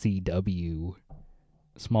CW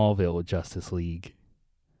Smallville Justice League.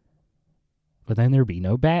 But then there'd be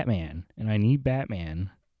no Batman, and I need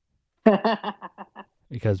Batman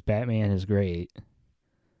because Batman is great.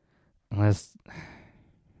 Unless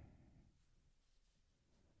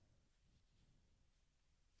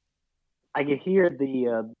I can hear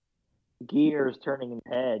the gears turning in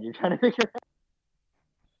your head. You're trying to figure out.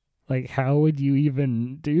 Like, how would you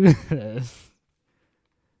even do this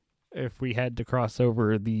if we had to cross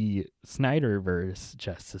over the Snyderverse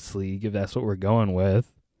Justice League, if that's what we're going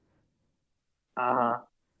with?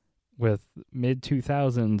 With mid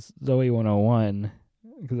 2000s Zoe 101,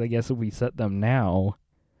 because I guess if we set them now,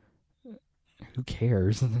 who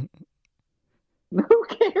cares? Who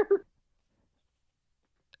cares?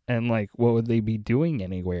 And like, what would they be doing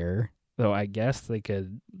anywhere? Though I guess they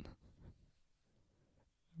could.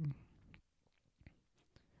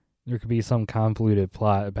 There could be some convoluted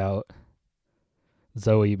plot about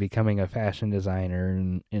Zoe becoming a fashion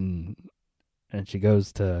designer, and she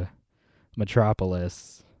goes to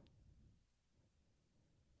Metropolis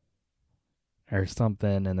or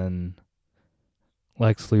something, and then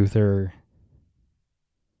Lex Luthor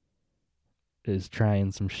is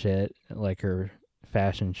trying some shit, like her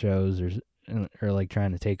fashion shows, or like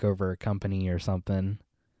trying to take over a company or something.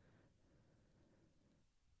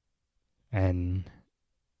 And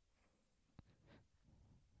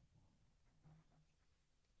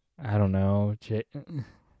I don't know,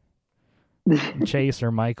 Chase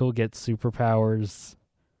or Michael gets superpowers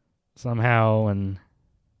somehow and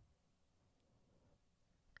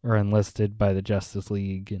are enlisted by the Justice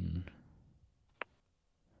League, and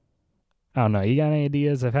I don't know. You got any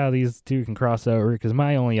ideas of how these two can cross over? Because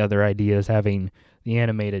my only other idea is having the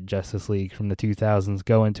animated Justice League from the 2000s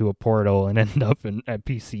go into a portal and end up at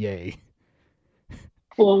PCA.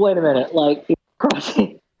 Well, wait a minute. Like,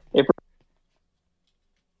 if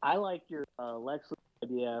I like your Lex Luthor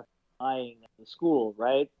idea flying at the school,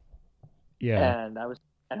 right? Yeah. And I was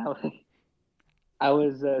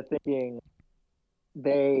thinking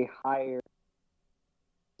they hire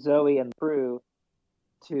Zoe and the crew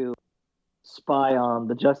to spy on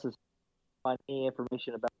the Justice, find any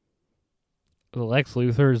information about. Lex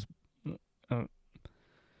Luthor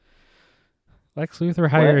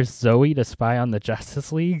hires Zoe to spy on the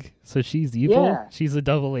Justice League, so she's evil. Yeah. She's a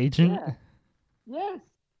double agent. Yeah. Yes.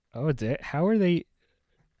 Oh, it's it. How are they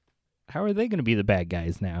going to be the bad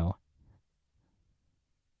guys now?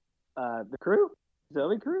 The crew,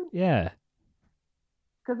 Zoe crew. Yeah.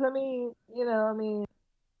 Because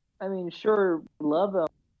sure, love them.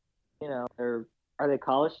 Are they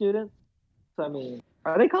college students? So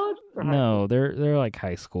are they college? Or no, they're like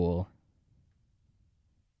high school.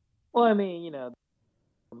 Well,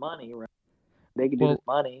 money, right? They can do this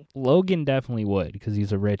money. Logan definitely would, because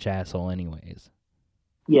he's a rich asshole anyways.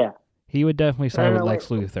 Yeah. He would definitely side with Lex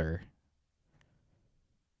Luthor.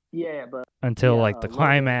 Yeah, but... Until, the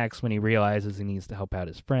climax, when he realizes he needs to help out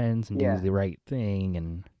his friends and do the right thing,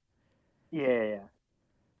 and... Yeah.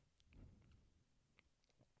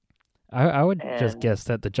 I would just guess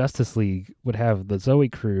that the Justice League would have the Zoe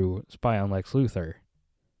crew spy on Lex Luthor.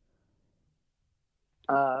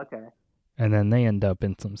 Okay. And then they end up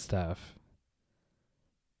in some stuff.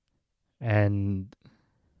 And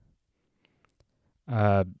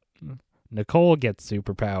Nicole gets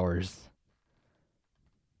superpowers.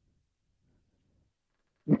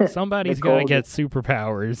 Somebody's got to get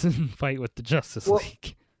superpowers and fight with the Justice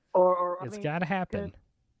League. It's got to happen.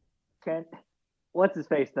 What's his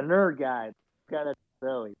face? The nerd guy. Got a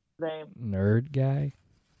Zoe. His name? Nerd guy?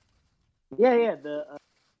 Yeah. The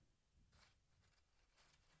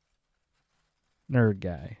nerd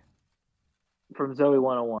guy. From Zoe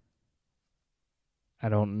 101. I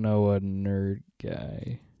don't know a nerd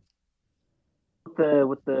guy.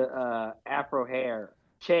 With the afro hair.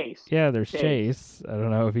 Chase. Yeah, there's Chase. I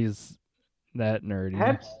don't know if he's that nerdy.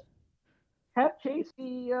 Have Chase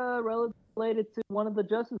be related to one of the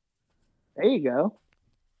Justice. There you go.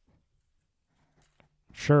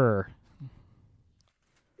 Sure.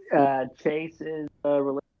 Chase is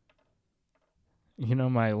related.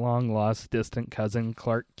 My long-lost distant cousin,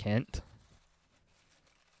 Clark Kent?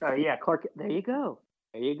 Oh, yeah, Clark. There you go.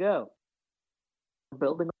 We're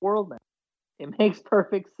building a world now. It makes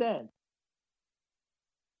perfect sense.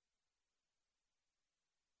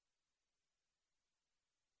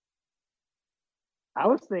 I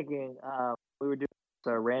was thinking we were doing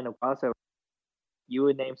a random crossover. You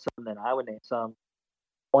would name some, then I would name some.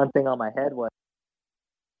 One thing on my head was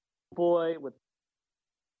boy with.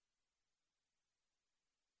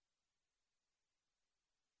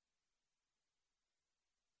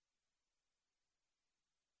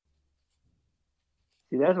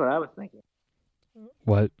 See, that's what I was thinking.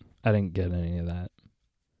 What? I didn't get any of that.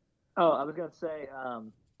 Oh, I was gonna say,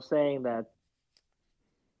 saying that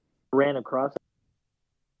random crossover.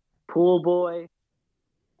 Pool boy,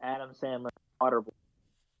 Adam Sandler, water boy.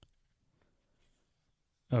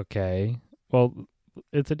 Okay. Well,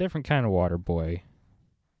 it's a different kind of water boy.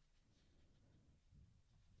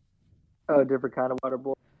 Oh, different kind of water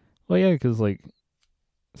boy? Well, yeah, because,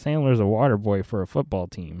 Sandler's a water boy for a football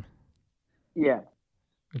team. Yeah.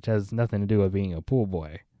 Which has nothing to do with being a pool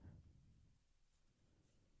boy.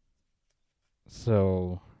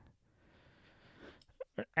 So,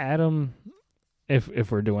 Adam,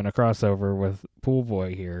 if we're doing a crossover with pool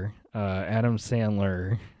boy here, Adam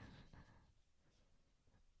Sandler...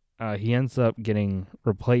 he ends up getting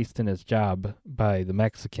replaced in his job by the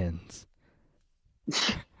Mexicans.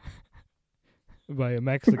 By a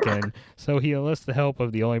Mexican. So he enlists the help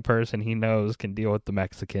of the only person he knows can deal with the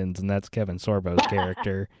Mexicans, and that's Kevin Sorbo's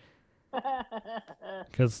character.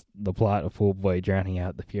 Because the plot of Pool Boy Drowning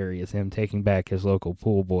Out the Fury is him taking back his local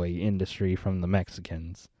pool boy industry from the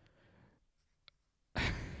Mexicans.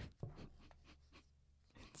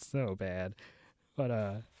 It's so bad.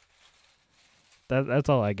 But, That's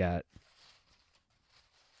all I got.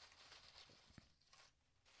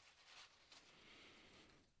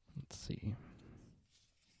 Let's see.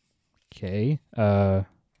 Okay. That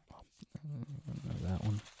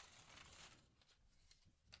one.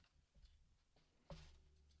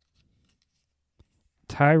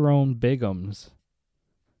 Tyrone Biggums.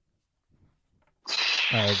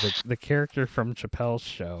 The character from Chappelle's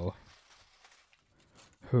Show.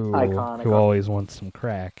 Who Iconic. always wants some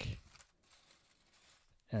crack.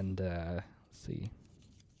 And let's see.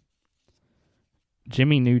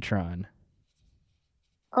 Jimmy Neutron.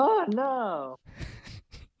 Oh no.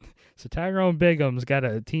 So Tyrone Biggums got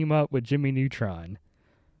to team up with Jimmy Neutron.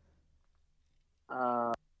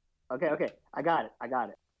 Okay. I got it.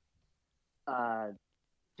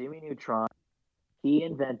 Jimmy Neutron. He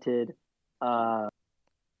invented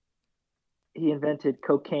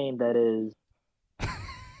cocaine that is.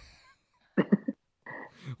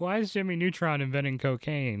 Why is Jimmy Neutron inventing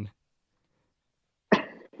cocaine?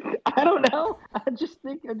 I don't know. I'm just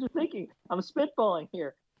thinking. I'm spitballing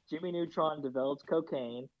here. Jimmy Neutron develops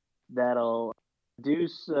cocaine that'll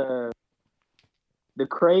reduce the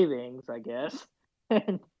cravings, I guess,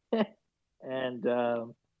 and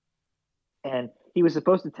he was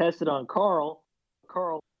supposed to test it on Carl.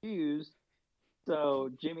 Carl refused. So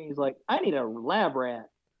Jimmy's like, I need a lab rat.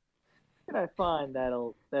 What can I find that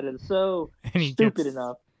is so stupid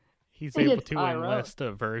enough? He's able to enlist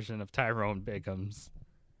a version of Tyrone Biggums.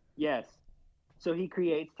 Yes. So he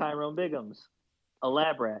creates Tyrone Biggums, a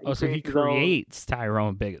lab rat. So he creates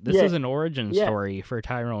Tyrone Biggums. This is an origin story for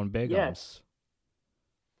Tyrone Biggums.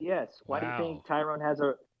 Yes. Why do you think Tyrone has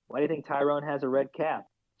a red cap?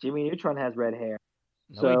 Jimmy Neutron has red hair.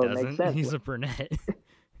 No, he doesn't. It makes sense. He's a brunette.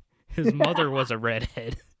 His mother was a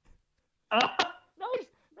redhead. No, he's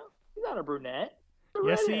not a brunette.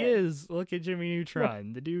 Yes, he is. Look at Jimmy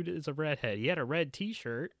Neutron. The dude is a redhead. He had a red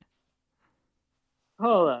T-shirt.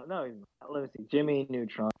 Hold up. No, he's not. Let me see. Jimmy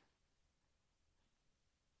Neutron.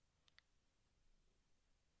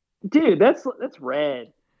 Dude, that's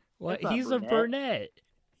red. What? He's a brunette.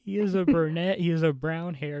 He is a brunette. He is a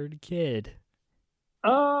brown-haired kid.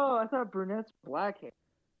 Oh, I thought brunettes black hair.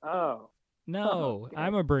 Oh. No, okay.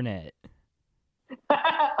 I'm a brunette.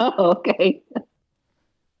 Oh, okay.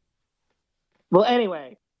 Well,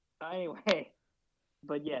 anyway.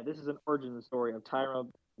 But yeah, this is an origin story of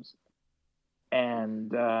Tyrone Biggums.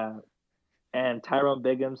 And Tyrone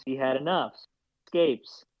Biggums, he had enough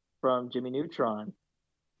escapes from Jimmy Neutron.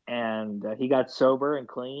 And he got sober and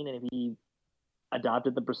clean, and he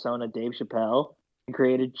adopted the persona Dave Chappelle and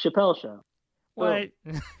created Chappelle Show. What?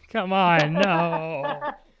 Come on, no.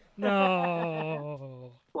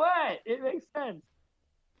 No. What? It makes sense.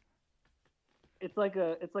 It's like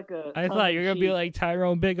a. I thought you were gonna be like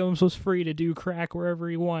Tyrone Biggums was free to do crack wherever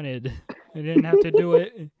he wanted. He didn't have to do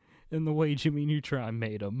it in the way Jimmy Neutron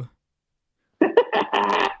made him.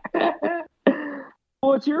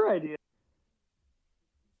 What's your idea?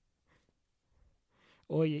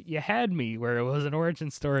 Well, you had me where it was an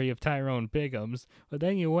origin story of Tyrone Biggums, but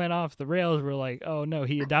then you went off the rails. We're like, oh no,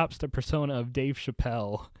 he adopts the persona of Dave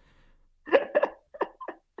Chappelle.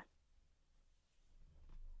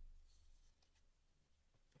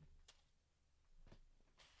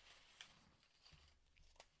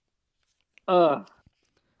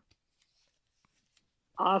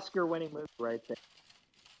 Oscar-winning movie right there.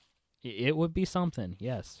 It would be something,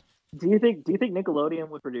 yes. Do you think Nickelodeon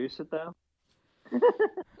would produce it though?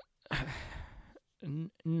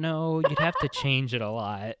 No, you'd have to change it a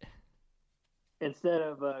lot. Instead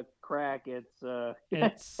of crack, it's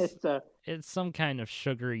some kind of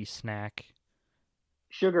sugary snack.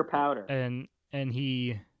 Sugar powder. And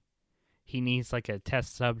he needs like a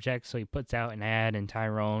test subject, so he puts out an ad, and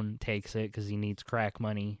Tyrone takes it because he needs crack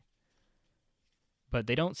money. But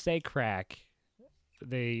they don't say crack.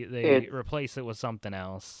 They replace it with something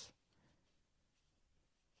else.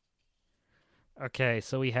 Okay,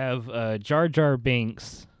 so we have Jar Jar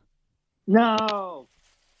Binks. No!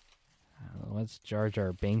 What's Jar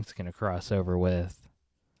Jar Binks going to cross over with?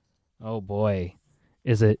 Oh boy.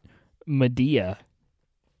 Is it Medea?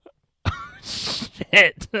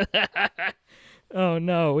 Shit! Oh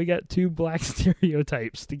no, we got two black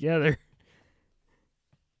stereotypes together.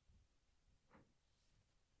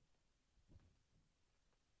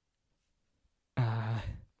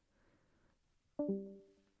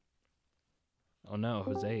 Oh no,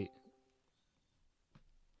 Jose.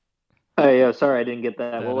 Hey, sorry, I didn't get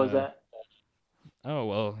that. What was that? Oh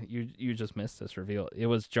well, you just missed this reveal. It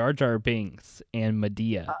was Jar Jar Binks and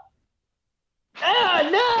Medea.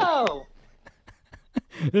 No!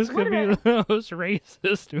 This could be the most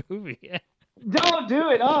racist movie. Don't do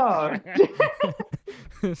it. Oh.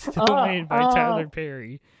 Still made by Tyler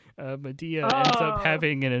Perry. Medea ends up Oh.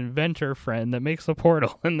 having an inventor friend that makes a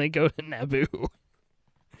portal, and they go to Naboo.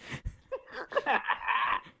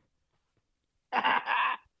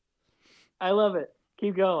 I love it.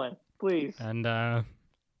 Keep going, please. And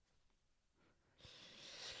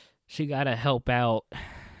she gotta help out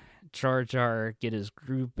Jar Jar get his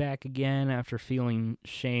groove back again after feeling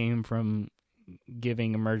shame from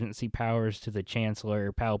giving emergency powers to the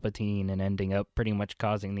Chancellor Palpatine and ending up pretty much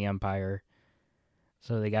causing the Empire.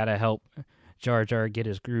 So they gotta help Jar Jar get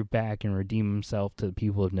his groove back and redeem himself to the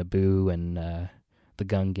people of Naboo and the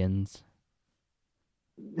Gungans.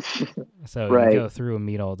 So Right. you go through and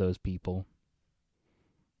meet all those people,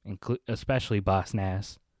 especially Boss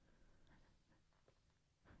Nass.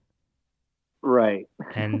 Right.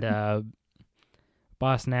 And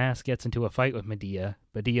Boss Nass gets into a fight with Medea.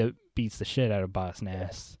 Medea beats the shit out of Boss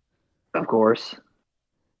Nass. Of course.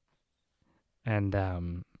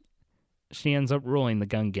 And she ends up ruling the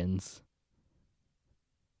Gungans.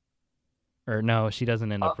 Or no, she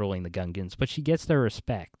doesn't end up ruling the Gungans, but she gets their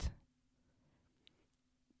respect.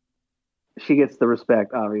 She gets the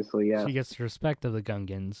respect, obviously, yeah. She gets the respect of the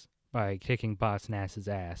Gungans by kicking Boss Nass's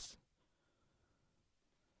ass.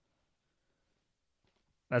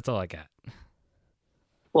 That's all I got.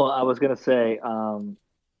 Well, I was gonna say, and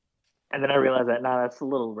then I realized that that's a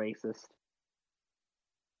little racist.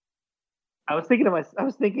 I was thinking,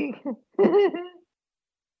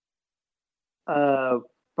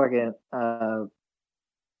 fucking,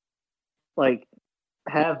 like,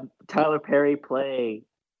 have Tyler Perry play,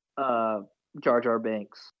 Jar Jar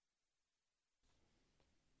Binks.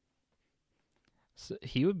 So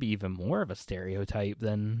he would be even more of a stereotype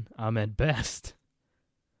than Ahmed Best.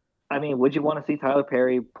 I mean, would you want to see Tyler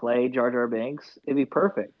Perry play Jar Jar Binks? It'd be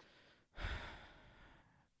perfect.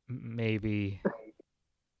 Maybe.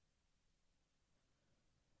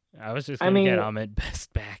 I was just going to get Ahmed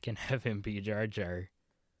Best back and have him be Jar Jar.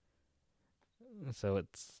 So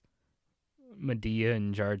it's Medea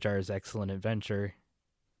and Jar Jar's excellent adventure.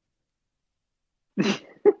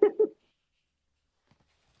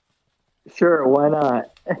 Sure, why not?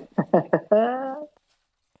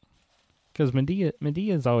 Because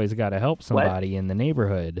Medea's always got to help somebody in the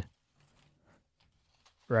neighborhood.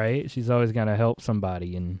 Right? She's always got to help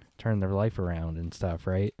somebody and turn their life around and stuff,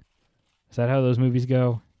 right? Is that how those movies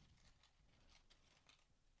go?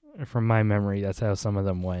 From my memory, that's how some of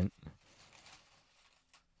them went.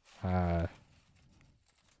 Let's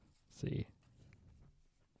see.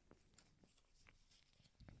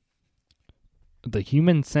 The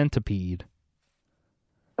Human Centipede.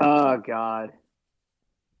 Oh, God.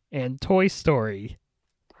 And Toy Story.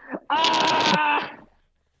 Ah!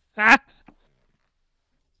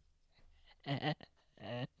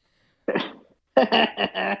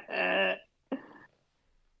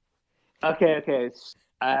 Okay.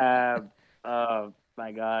 Oh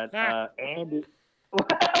my God. Andy.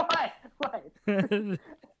 What?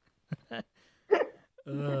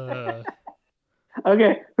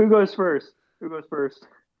 Okay, who goes first?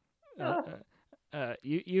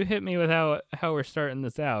 You hit me with how we're starting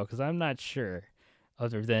this out, because I'm not sure.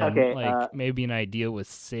 Other than maybe an idea with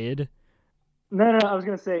Sid. No. I was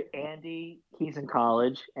gonna say Andy. He's in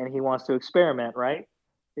college and he wants to experiment, right?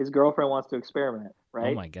 His girlfriend wants to experiment,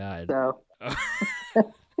 right? Oh my God. So.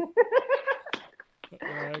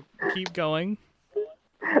 Keep going.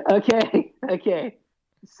 Okay.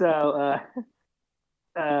 So,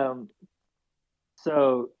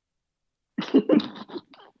 so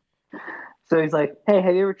he's like, "Hey,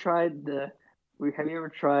 have you ever tried the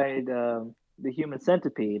human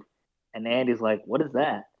centipede?" And Andy's like, "What is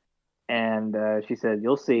that?" And she said,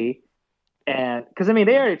 "You'll see." And because they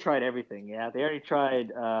already tried everything. Yeah, they already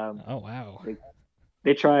tried. Oh wow.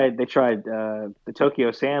 They tried the Tokyo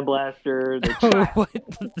Sandblaster. They tried... What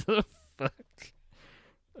the fuck?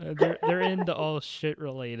 They're into all shit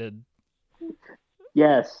related.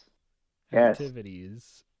 Yes.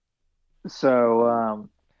 Activities. So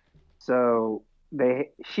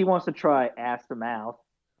she wants to try ass to mouth,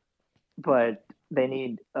 but they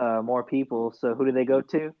need more people. So who do they go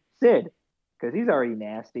to? Sid, because he's already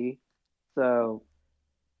nasty. So,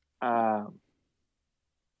 oh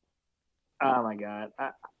my God.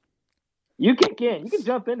 You kick in. You can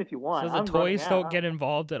jump in if you want. So the toys don't get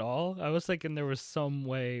involved at all? I was thinking there was some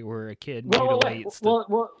way where a kid mutilates. No.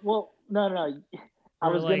 I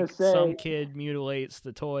was gonna say some kid mutilates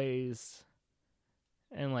the toys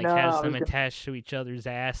and has them attached to each other's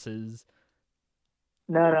asses.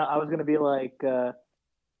 No. I was gonna be like,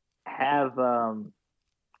 have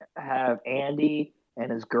Andy and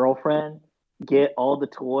his girlfriend get all the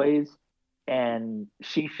toys and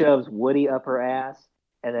she shoves Woody up her ass,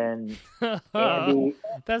 and then Andy.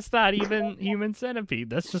 That's not even Human Centipede.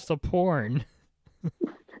 That's just a porn.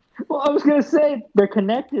 Well, I was gonna say they're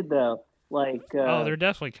connected though. Like, Oh, they're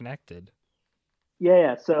definitely connected.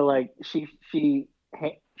 yeah. So like, she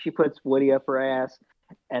puts Woody up her ass,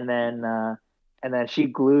 and then she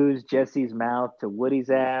glues Jesse's mouth to Woody's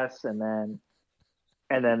ass, and then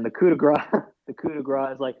the coup de grace, the coup de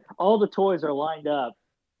grace is like all the toys are lined up,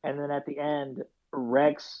 and then at the end,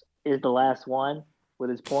 Rex is the last one with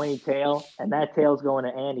his pointy tail, and that tail's going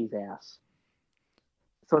to Andy's ass.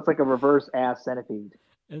 So it's like a reverse ass centipede.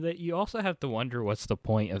 And that you also have to wonder what's the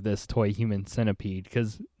point of this toy Human Centipede,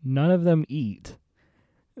 because none of them eat.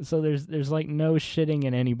 So there's like no shitting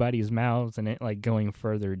in anybody's mouths and it like going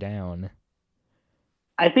further down.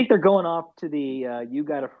 I think they're going off to the "you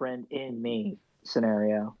got a friend in me"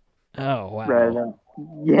 scenario. Oh wow! Rather than,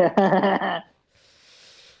 yeah.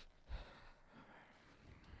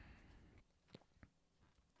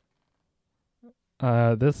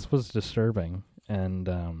 This was disturbing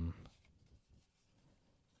and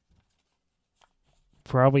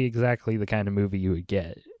probably exactly the kind of movie you would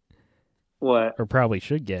get. What? Or probably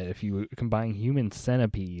should get if you combine Human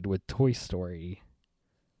Centipede with Toy Story.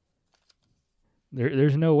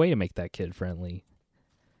 There's no way to make that kid friendly.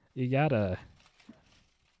 You gotta,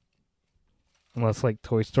 unless like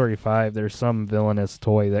Toy Story 5, there's some villainous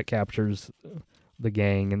toy that captures the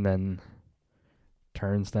gang and then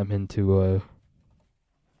turns them into a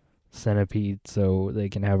centipede so they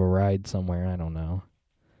can have a ride somewhere. I don't know,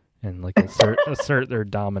 and like assert their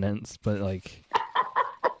dominance, but like.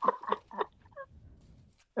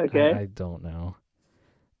 Okay. I don't know.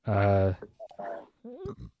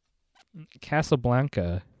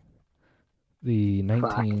 Casablanca, the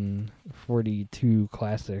 1942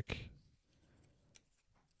 classic,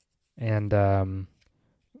 and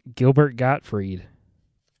Gilbert Gottfried.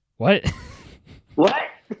 What? What?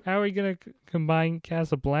 How are we gonna combine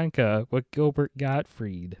Casablanca with Gilbert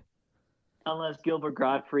Gottfried? Unless Gilbert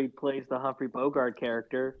Gottfried plays the Humphrey Bogart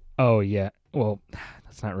character. Oh yeah. Well,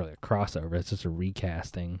 that's not really a crossover. It's just a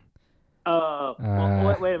recasting. Well,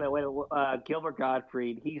 wait a minute. Gilbert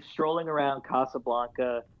Gottfried, he's strolling around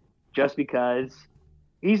Casablanca just because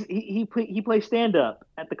he plays stand up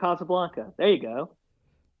at the Casablanca. There you go.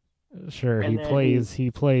 Sure, And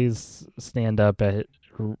he plays stand up at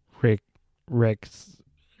Rick's.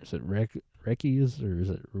 Is it Ricky's or is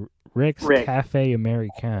it Rick's Cafe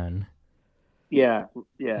American? Yeah.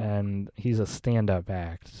 And he's a stand up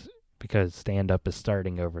act because stand up is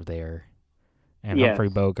starting over there. And yes. Humphrey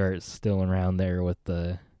Bogart's still around there with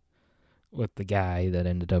the guy that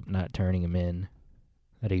ended up not turning him in,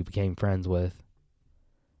 that he became friends with.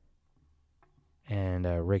 And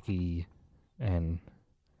Ricky and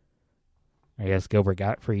I guess Gilbert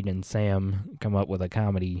Gottfried and Sam come up with a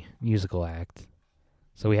comedy musical act.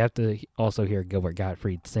 So we have to also hear Gilbert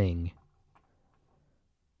Gottfried sing.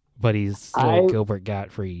 But he's still Gilbert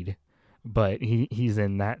Gottfried. But he's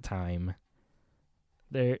in that time.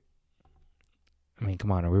 There. I mean,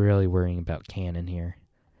 come on, are we really worrying about canon here?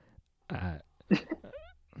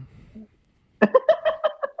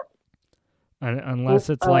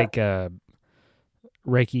 Unless it's like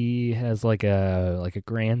Ricky has like a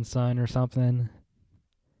grandson or something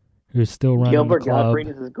who's still running Gilbert the club. Gottfried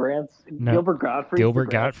is his grandson. No,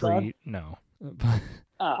 Gilbert Gottfried, no.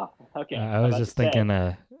 Oh, okay. I was just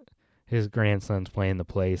thinking his grandson's playing the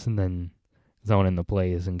place and then zoning the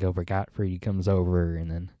plays, and Gilbert Gottfried comes over,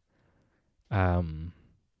 and then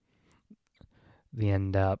they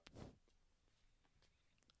end up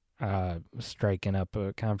striking up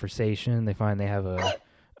a conversation. They find they have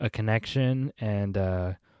a connection,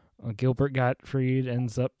 and Gilbert Gottfried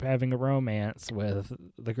ends up having a romance with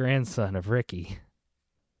the grandson of Ricky.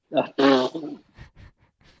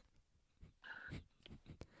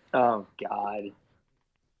 Oh, God.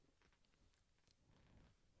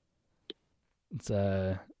 It's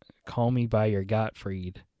Call Me By Your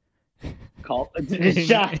Gottfried. in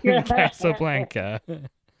Casablanca.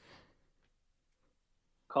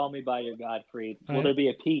 Call Me By Your Gottfried. Will there be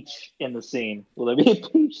a peach in the scene? Will there be a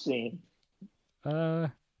peach scene?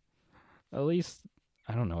 At least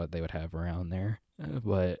I don't know what they would have around there,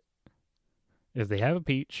 but if they have a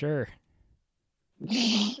peach, sure.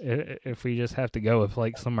 If we just have to go with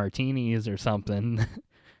like some martinis or something.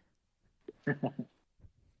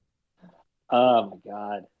 Oh my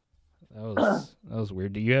God. That was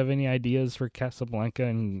weird. Do you have any ideas for Casablanca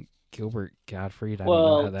and Gilbert Gottfried? I don't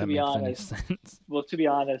know how that makes any sense. Well, to be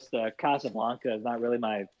honest, Casablanca is not really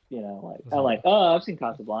my, I'm like, oh, I've seen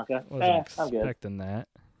Casablanca. I wasn't expecting that.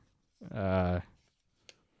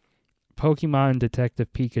 Pokemon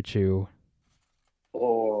Detective Pikachu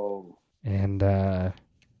And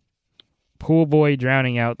Pool Boy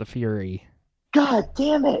drowning out the Fury. God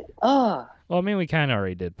damn it! Well, I mean, we kind of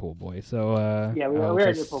already did Pool Boy, so Yeah, we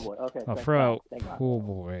already did Pool Boy. Okay, I'll thank throw God. out Thank God. Pool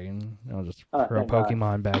Boy, and I'll just Oh, throw thank God.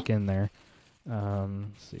 Pokemon back in there.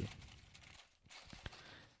 Let's see.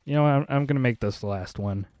 You know, I'm gonna make this the last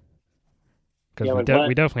one because Yeah, we like what?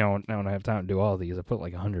 we definitely don't have time to do all these. I put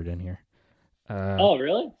like 100 in here. Oh,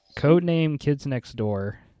 really? Codename Kids Next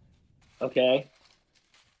Door. Okay.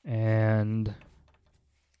 And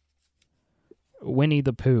Winnie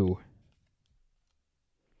the Pooh.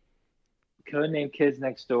 Codename Kids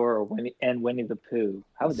Next Door or Winnie the Pooh.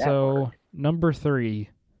 How would that So work? number 3.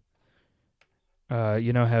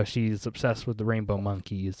 You know how she's obsessed with the rainbow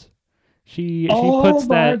monkeys. She puts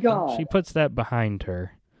God. she puts that behind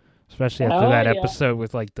her, especially after that episode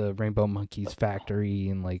with like the rainbow monkeys factory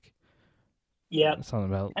and like something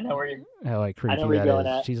about I know where you're. how like creepy I know where that you're going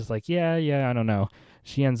is. at. She's just like, yeah, I don't know.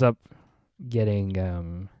 She ends up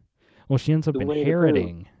getting she ends up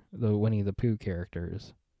inheriting the Winnie the Pooh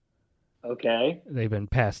characters. Okay. They've been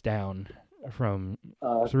passed down from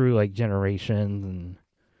through like generations and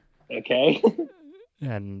okay.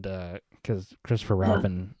 and because Christopher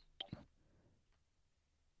Robin,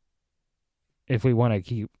 if we want to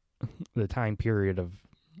keep the time period of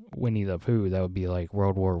Winnie the Pooh, that would be like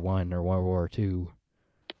World War I or World War II,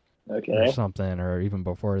 or something, or even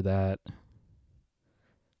before that.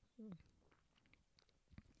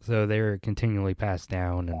 So they were continually passed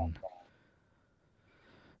down, and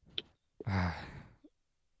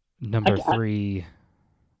number 3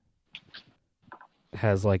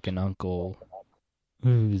 has like an uncle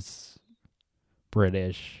who's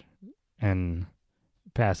British and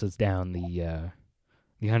passes down the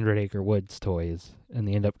 100 Acre Woods toys, and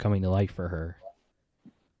they end up coming to life for her.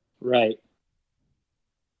 Right.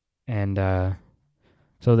 And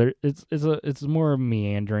so there, it's more of a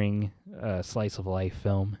meandering slice of life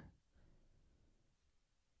film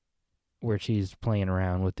where she's playing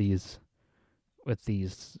around with these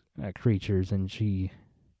creatures, and she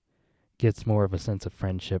gets more of a sense of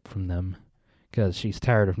friendship from them because she's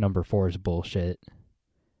tired of number 4's bullshit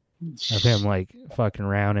of him like fucking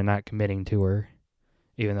around and not committing to her,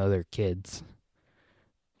 even though they're kids.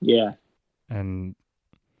 Yeah. And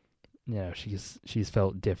she's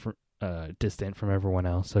felt distant from everyone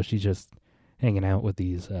else, so she's just hanging out with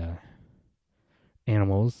these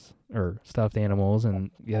animals or stuffed animals,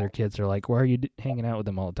 and the other kids are like, why are you hanging out with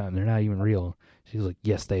them all the time? They're not even real. She's like,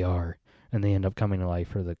 yes, they are. And they end up coming to life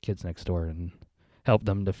for the kids next door and help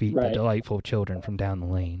them defeat the delightful children from down the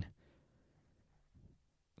lane.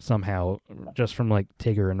 Somehow, just from like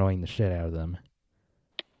Tigger annoying the shit out of them.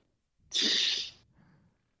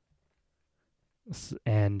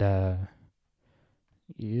 And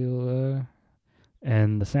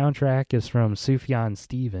and the soundtrack is from Sufjan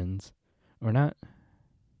Stevens, or not?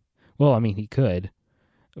 Well, I mean, he could,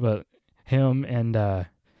 but him and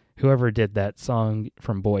whoever did that song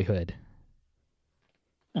from Boyhood.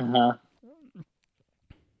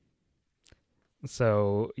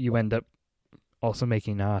 So you end up also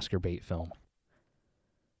making an Oscar bait film.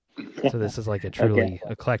 So this is like a truly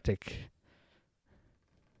eclectic,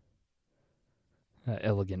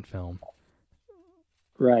 elegant film.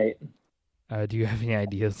 Right. Do you have any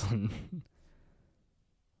ideas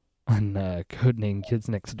on Codename Kids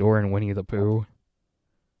Next Door and Winnie the Pooh?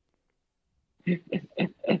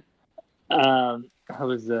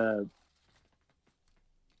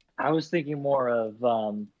 I was thinking more of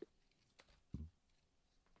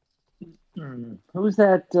who's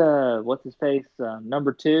that? What's his face?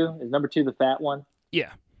 Number 2 is number 2 the fat one?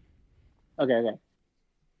 Yeah. Okay.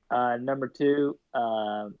 Number 2.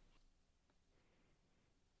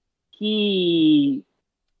 He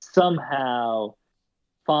somehow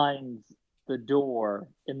finds the door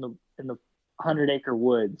in the 100 Acre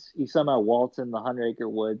Woods. He somehow waltz in the 100 Acre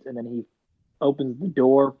Woods, and then he opens the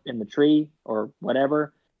door in the tree or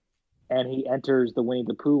whatever, and he enters the Winnie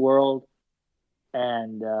the Pooh world.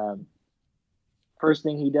 And first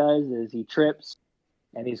thing he does is he trips,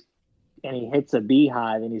 and he hits a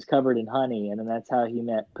beehive, and he's covered in honey, and then that's how he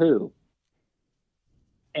met Pooh.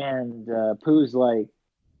 And Pooh's like,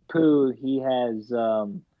 Pooh, he has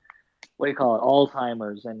what do you call it,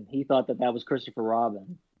 Alzheimer's, and he thought that was Christopher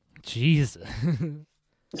Robin. Jesus.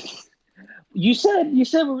 You said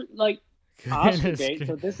like Oscar bait,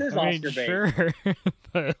 so this is Oscar bait. Sure,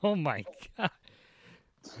 but oh my god,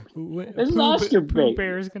 this is Oscar bait. Pooh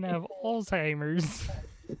Bear's gonna have Alzheimer's.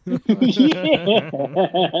 Yeah,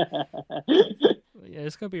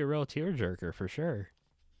 it's gonna be a real tearjerker for sure.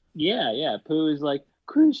 Yeah. Pooh is like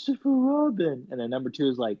Christopher Robin, and then number 2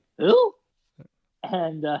 is like, who?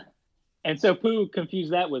 And And so Pooh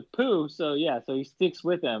confused that with Pooh. So yeah, so he sticks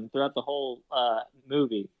with him throughout the whole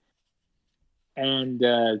movie. And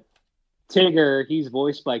Tigger, he's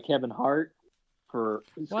voiced by Kevin Hart for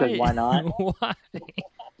because Why? why not? Why?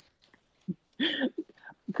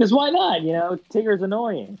 Because why not? You know, Tigger's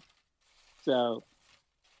annoying. So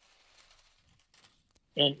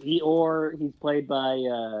and Eeyore, he's played by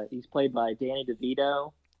Danny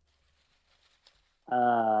DeVito.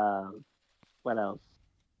 What else?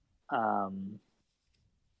 Um,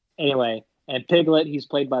 anyway, and Piglet, he's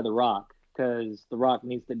played by The Rock because The Rock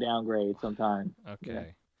needs to downgrade sometime.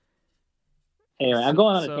 Okay. Anyway, I'm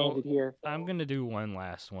going on a So tangent here. I'm gonna do one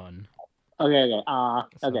last one. Okay. So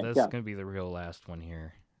Okay, this go. is gonna be the real last one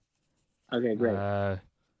here. Okay, great.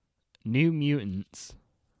 New Mutants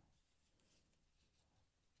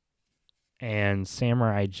and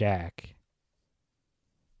Samurai Jack.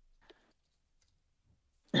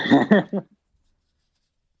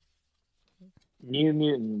 New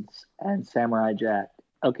Mutants and Samurai Jack.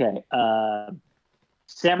 Okay,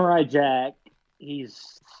 Samurai Jack.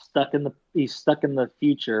 He's stuck in the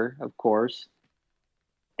future, of course,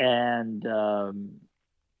 and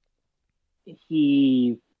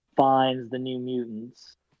he finds the New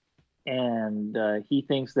Mutants, and he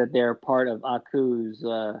thinks that they're part of Aku's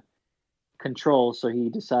control, so he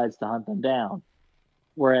decides to hunt them down.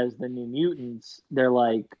 Whereas the New Mutants, they're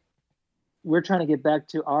like, we're trying to get back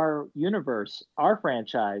to our universe, our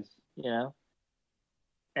franchise, you know?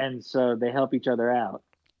 And so they help each other out.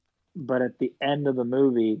 But at the end of the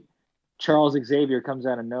movie, Charles Xavier comes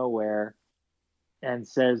out of nowhere and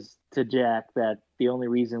says to Jack that the only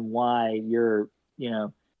reason why you're, you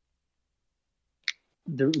know,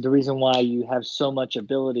 the reason why you have so much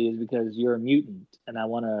ability is because you're a mutant and I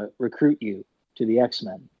want to recruit you to the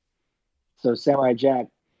X-Men. So Samurai Jack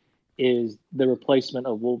is the replacement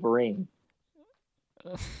of Wolverine.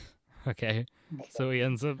 Okay. So he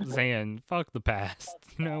ends up saying, fuck the past.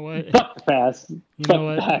 You know what? Fuck the past. You Fuck know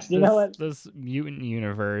what? the past. You know what? This mutant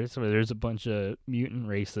universe where there's a bunch of mutant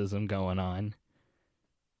racism going on.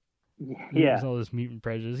 Yeah. There's all this mutant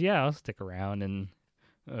prejudice. Yeah, I'll stick around and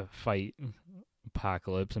fight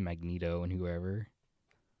Apocalypse and Magneto and whoever.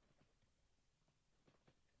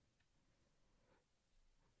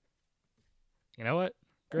 You know what?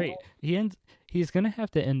 Great. He's gonna have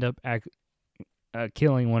to end up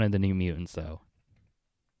killing one of the New Mutants, though.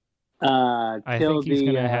 I think he's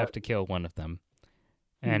gonna have to kill one of them,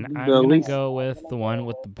 and I'm gonna go with the one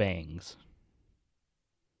with the bangs.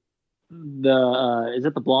 Is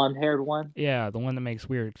it the blonde-haired one? Yeah, the one that makes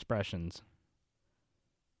weird expressions.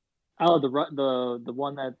 Oh, the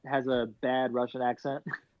one that has a bad Russian accent.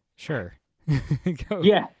 Sure.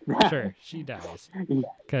 Yeah. Sure, she dies.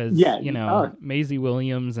 Because, you know, Maisie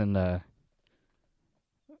Williams and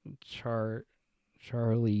Charlie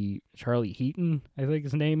Heaton, I think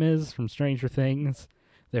his name is, from Stranger Things.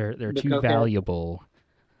 They're too valuable.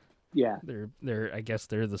 Yeah. I guess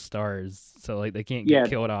they're the stars, so like they can't get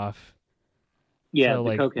killed off. Yeah. So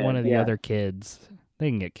like one of the other kids, they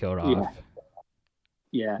can get killed off.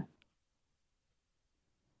 Yeah.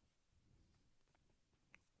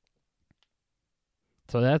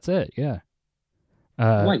 So that's it. Yeah.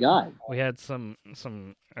 Oh my God. We had some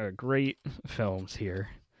great films here.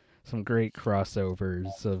 Some great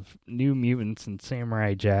crossovers of New Mutants and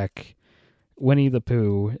Samurai Jack, Winnie the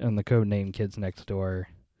Pooh and the Codename Kids Next Door,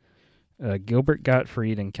 Gilbert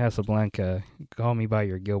Gottfried and Casablanca, Call Me by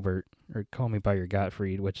Your Gilbert, or Call Me by Your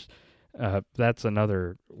Gottfried, which that's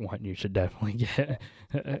another one you should definitely get,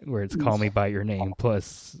 where it's Call Me by Your Name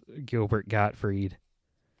plus Gilbert Gottfried.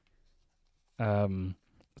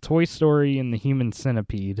 Toy Story and the Human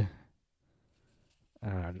Centipede,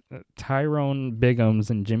 Tyrone Biggums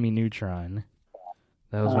and Jimmy Neutron.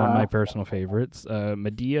 That was one of my personal favorites.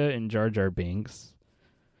 Medea and Jar Jar Binks.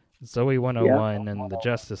 Zoe 101 and the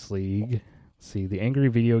Justice League. Let's see, The Angry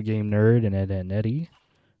Video Game Nerd and Ed, Edd n Eddy.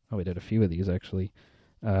 Oh, we did a few of these, actually.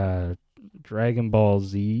 Dragon Ball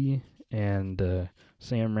Z and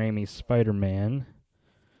Sam Raimi's Spider-Man.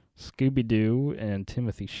 Scooby-Doo and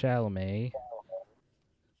Timothy Chalamet.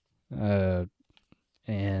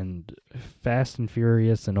 And Fast and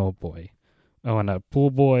Furious and Old Boy. Oh, and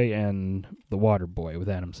Pool Boy and The Water Boy with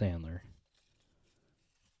Adam Sandler.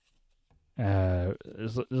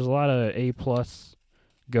 There's a lot of A+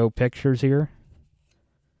 Go pictures here.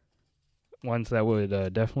 Ones that would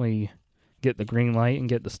definitely get the green light and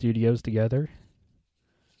get the studios together.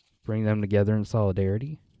 Bring them together in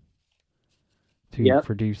solidarity to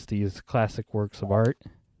produce these classic works of art.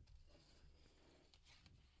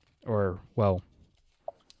 Or, well,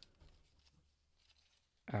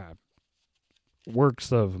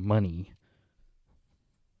 works of money.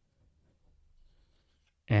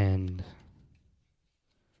 and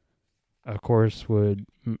of course would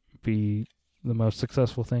be the most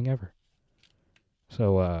successful thing ever.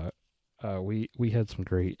 So we had some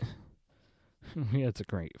great we had some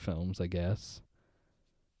great films, I guess.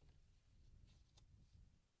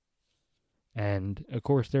 And of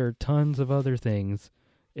course there are tons of other things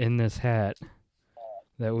in this hat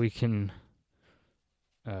that we can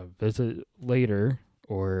visit later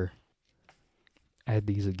or add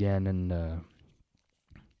these again and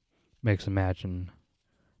mix and match and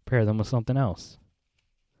pair them with something else.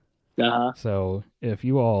 So if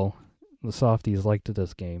you all, the softies, liked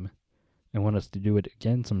this game and want us to do it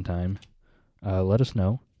again sometime, let us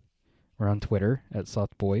know. We're on Twitter at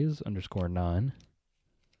softboys_non.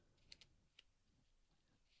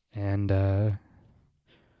 And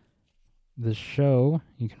this show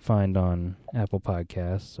you can find on Apple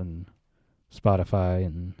Podcasts and Spotify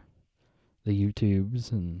and the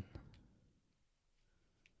YouTubes and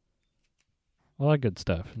all that good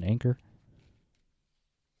stuff. And Anchor.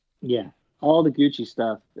 Yeah. All the Gucci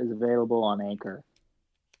stuff is available on Anchor.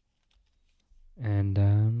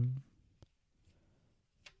 And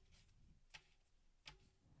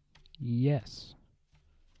yes.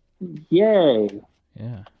 Yay.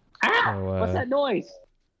 Yeah. Ah! So, what's that noise?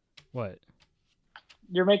 What?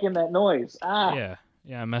 You're making that noise. Ah! Yeah.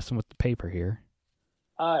 Yeah, I'm messing with the paper here.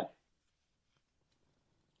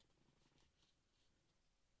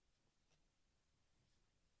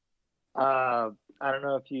 I don't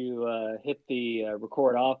know if you hit the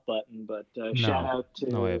record off button, but shout out to.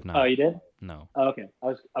 No, I have not. Oh, you did? No. Oh, okay. I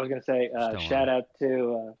was gonna say shout out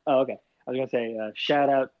to. Okay. I was gonna say shout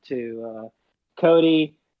out to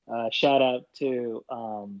Cody. Shout out to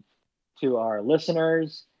our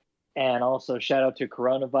listeners, and also shout out to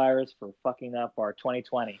coronavirus for fucking up our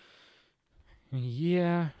 2020.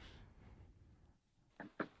 Yeah.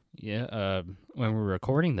 Yeah. When we're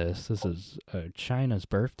recording this is China's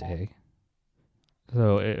birthday.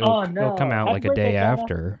 So it'll come out Happy like a birthday, day China.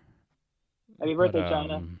 after. Happy birthday,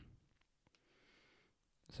 China.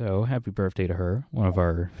 So happy birthday to her. One of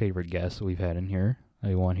our favorite guests that we've had in here.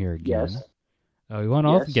 We want here again. Yes. We want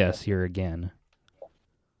all the guests here again.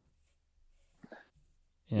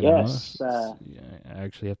 Yes. I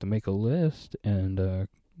actually have to make a list and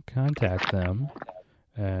contact them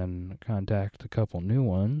and contact a couple new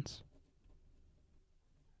ones.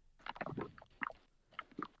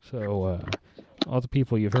 So all the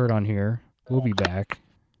people you've heard on here will be back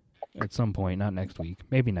at some point, not next week,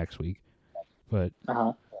 maybe next week, but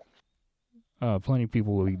plenty of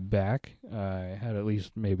people will be back. I had at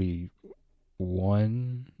least maybe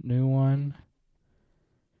one new one.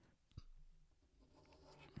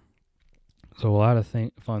 So a lot of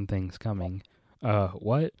fun things coming.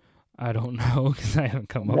 What? I don't know because I haven't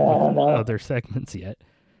come up with other segments yet.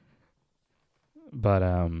 But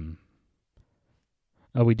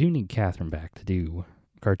we do need Catherine back to do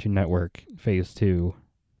Cartoon Network Phase 2.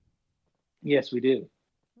 Yes, we do.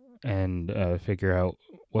 And figure out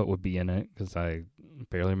what would be in it, because I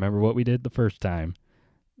barely remember what we did the first time.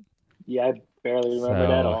 Yeah, I barely remember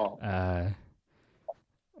that at all.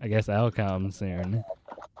 I guess I'll come soon.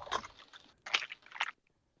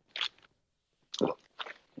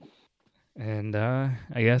 And I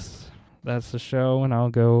guess that's the show, and I'll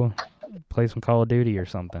go play some Call of Duty or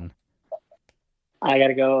something. I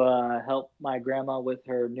gotta go help my grandma with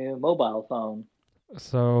her new mobile phone.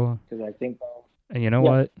 So, because I think, and you know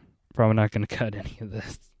what? Probably not going to cut any of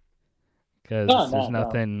this because there's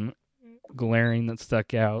nothing glaring that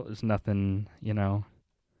stuck out. There's nothing,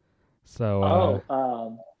 So,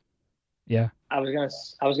 yeah. I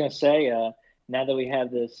was gonna say, now that we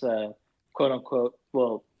have this quote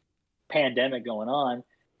unquote pandemic going on,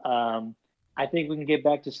 I think we can get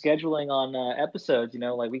back to scheduling on episodes.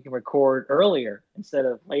 Like we can record earlier instead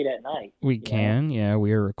of late at night. We can, yeah.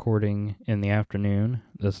 We are recording in the afternoon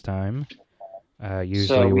this time.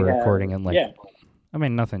 Usually we're recording in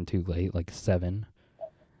nothing too late, like 7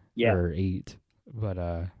 or 8. But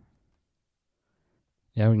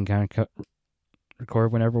we can kind of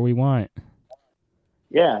record whenever we want.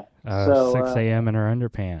 Yeah. 6 a.m. in our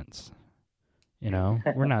underpants.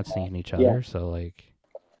 We're not seeing each other, so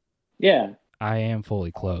yeah. I am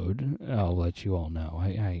fully clothed. I'll let you all know.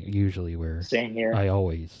 I usually wear. Same here. I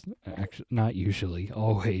always, actually, not usually,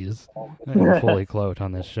 always am fully clothed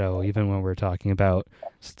on this show, even when we're talking about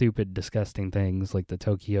stupid, disgusting things like the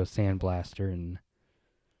Tokyo Sandblaster and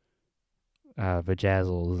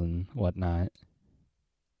Vajazzles and whatnot.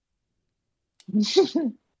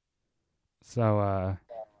 So,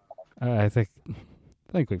 I think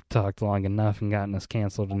we've talked long enough and gotten us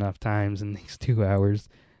canceled enough times in these 2 hours.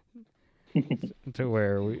 to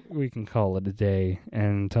where we can call it a day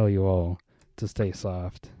and tell you all to stay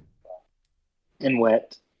soft. And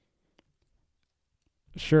wet.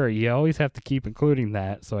 Sure, you always have to keep including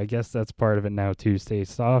that, so I guess that's part of it now too. Stay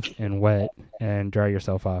soft and wet and dry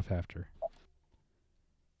yourself off after.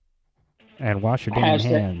 And wash your damn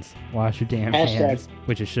hands. Wash your damn hands,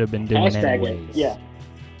 which you should have been doing anyways. Yeah,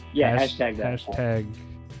 hashtag that. Hashtag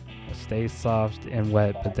stay soft and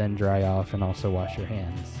wet, but then dry off and also wash your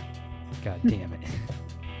hands. God damn it.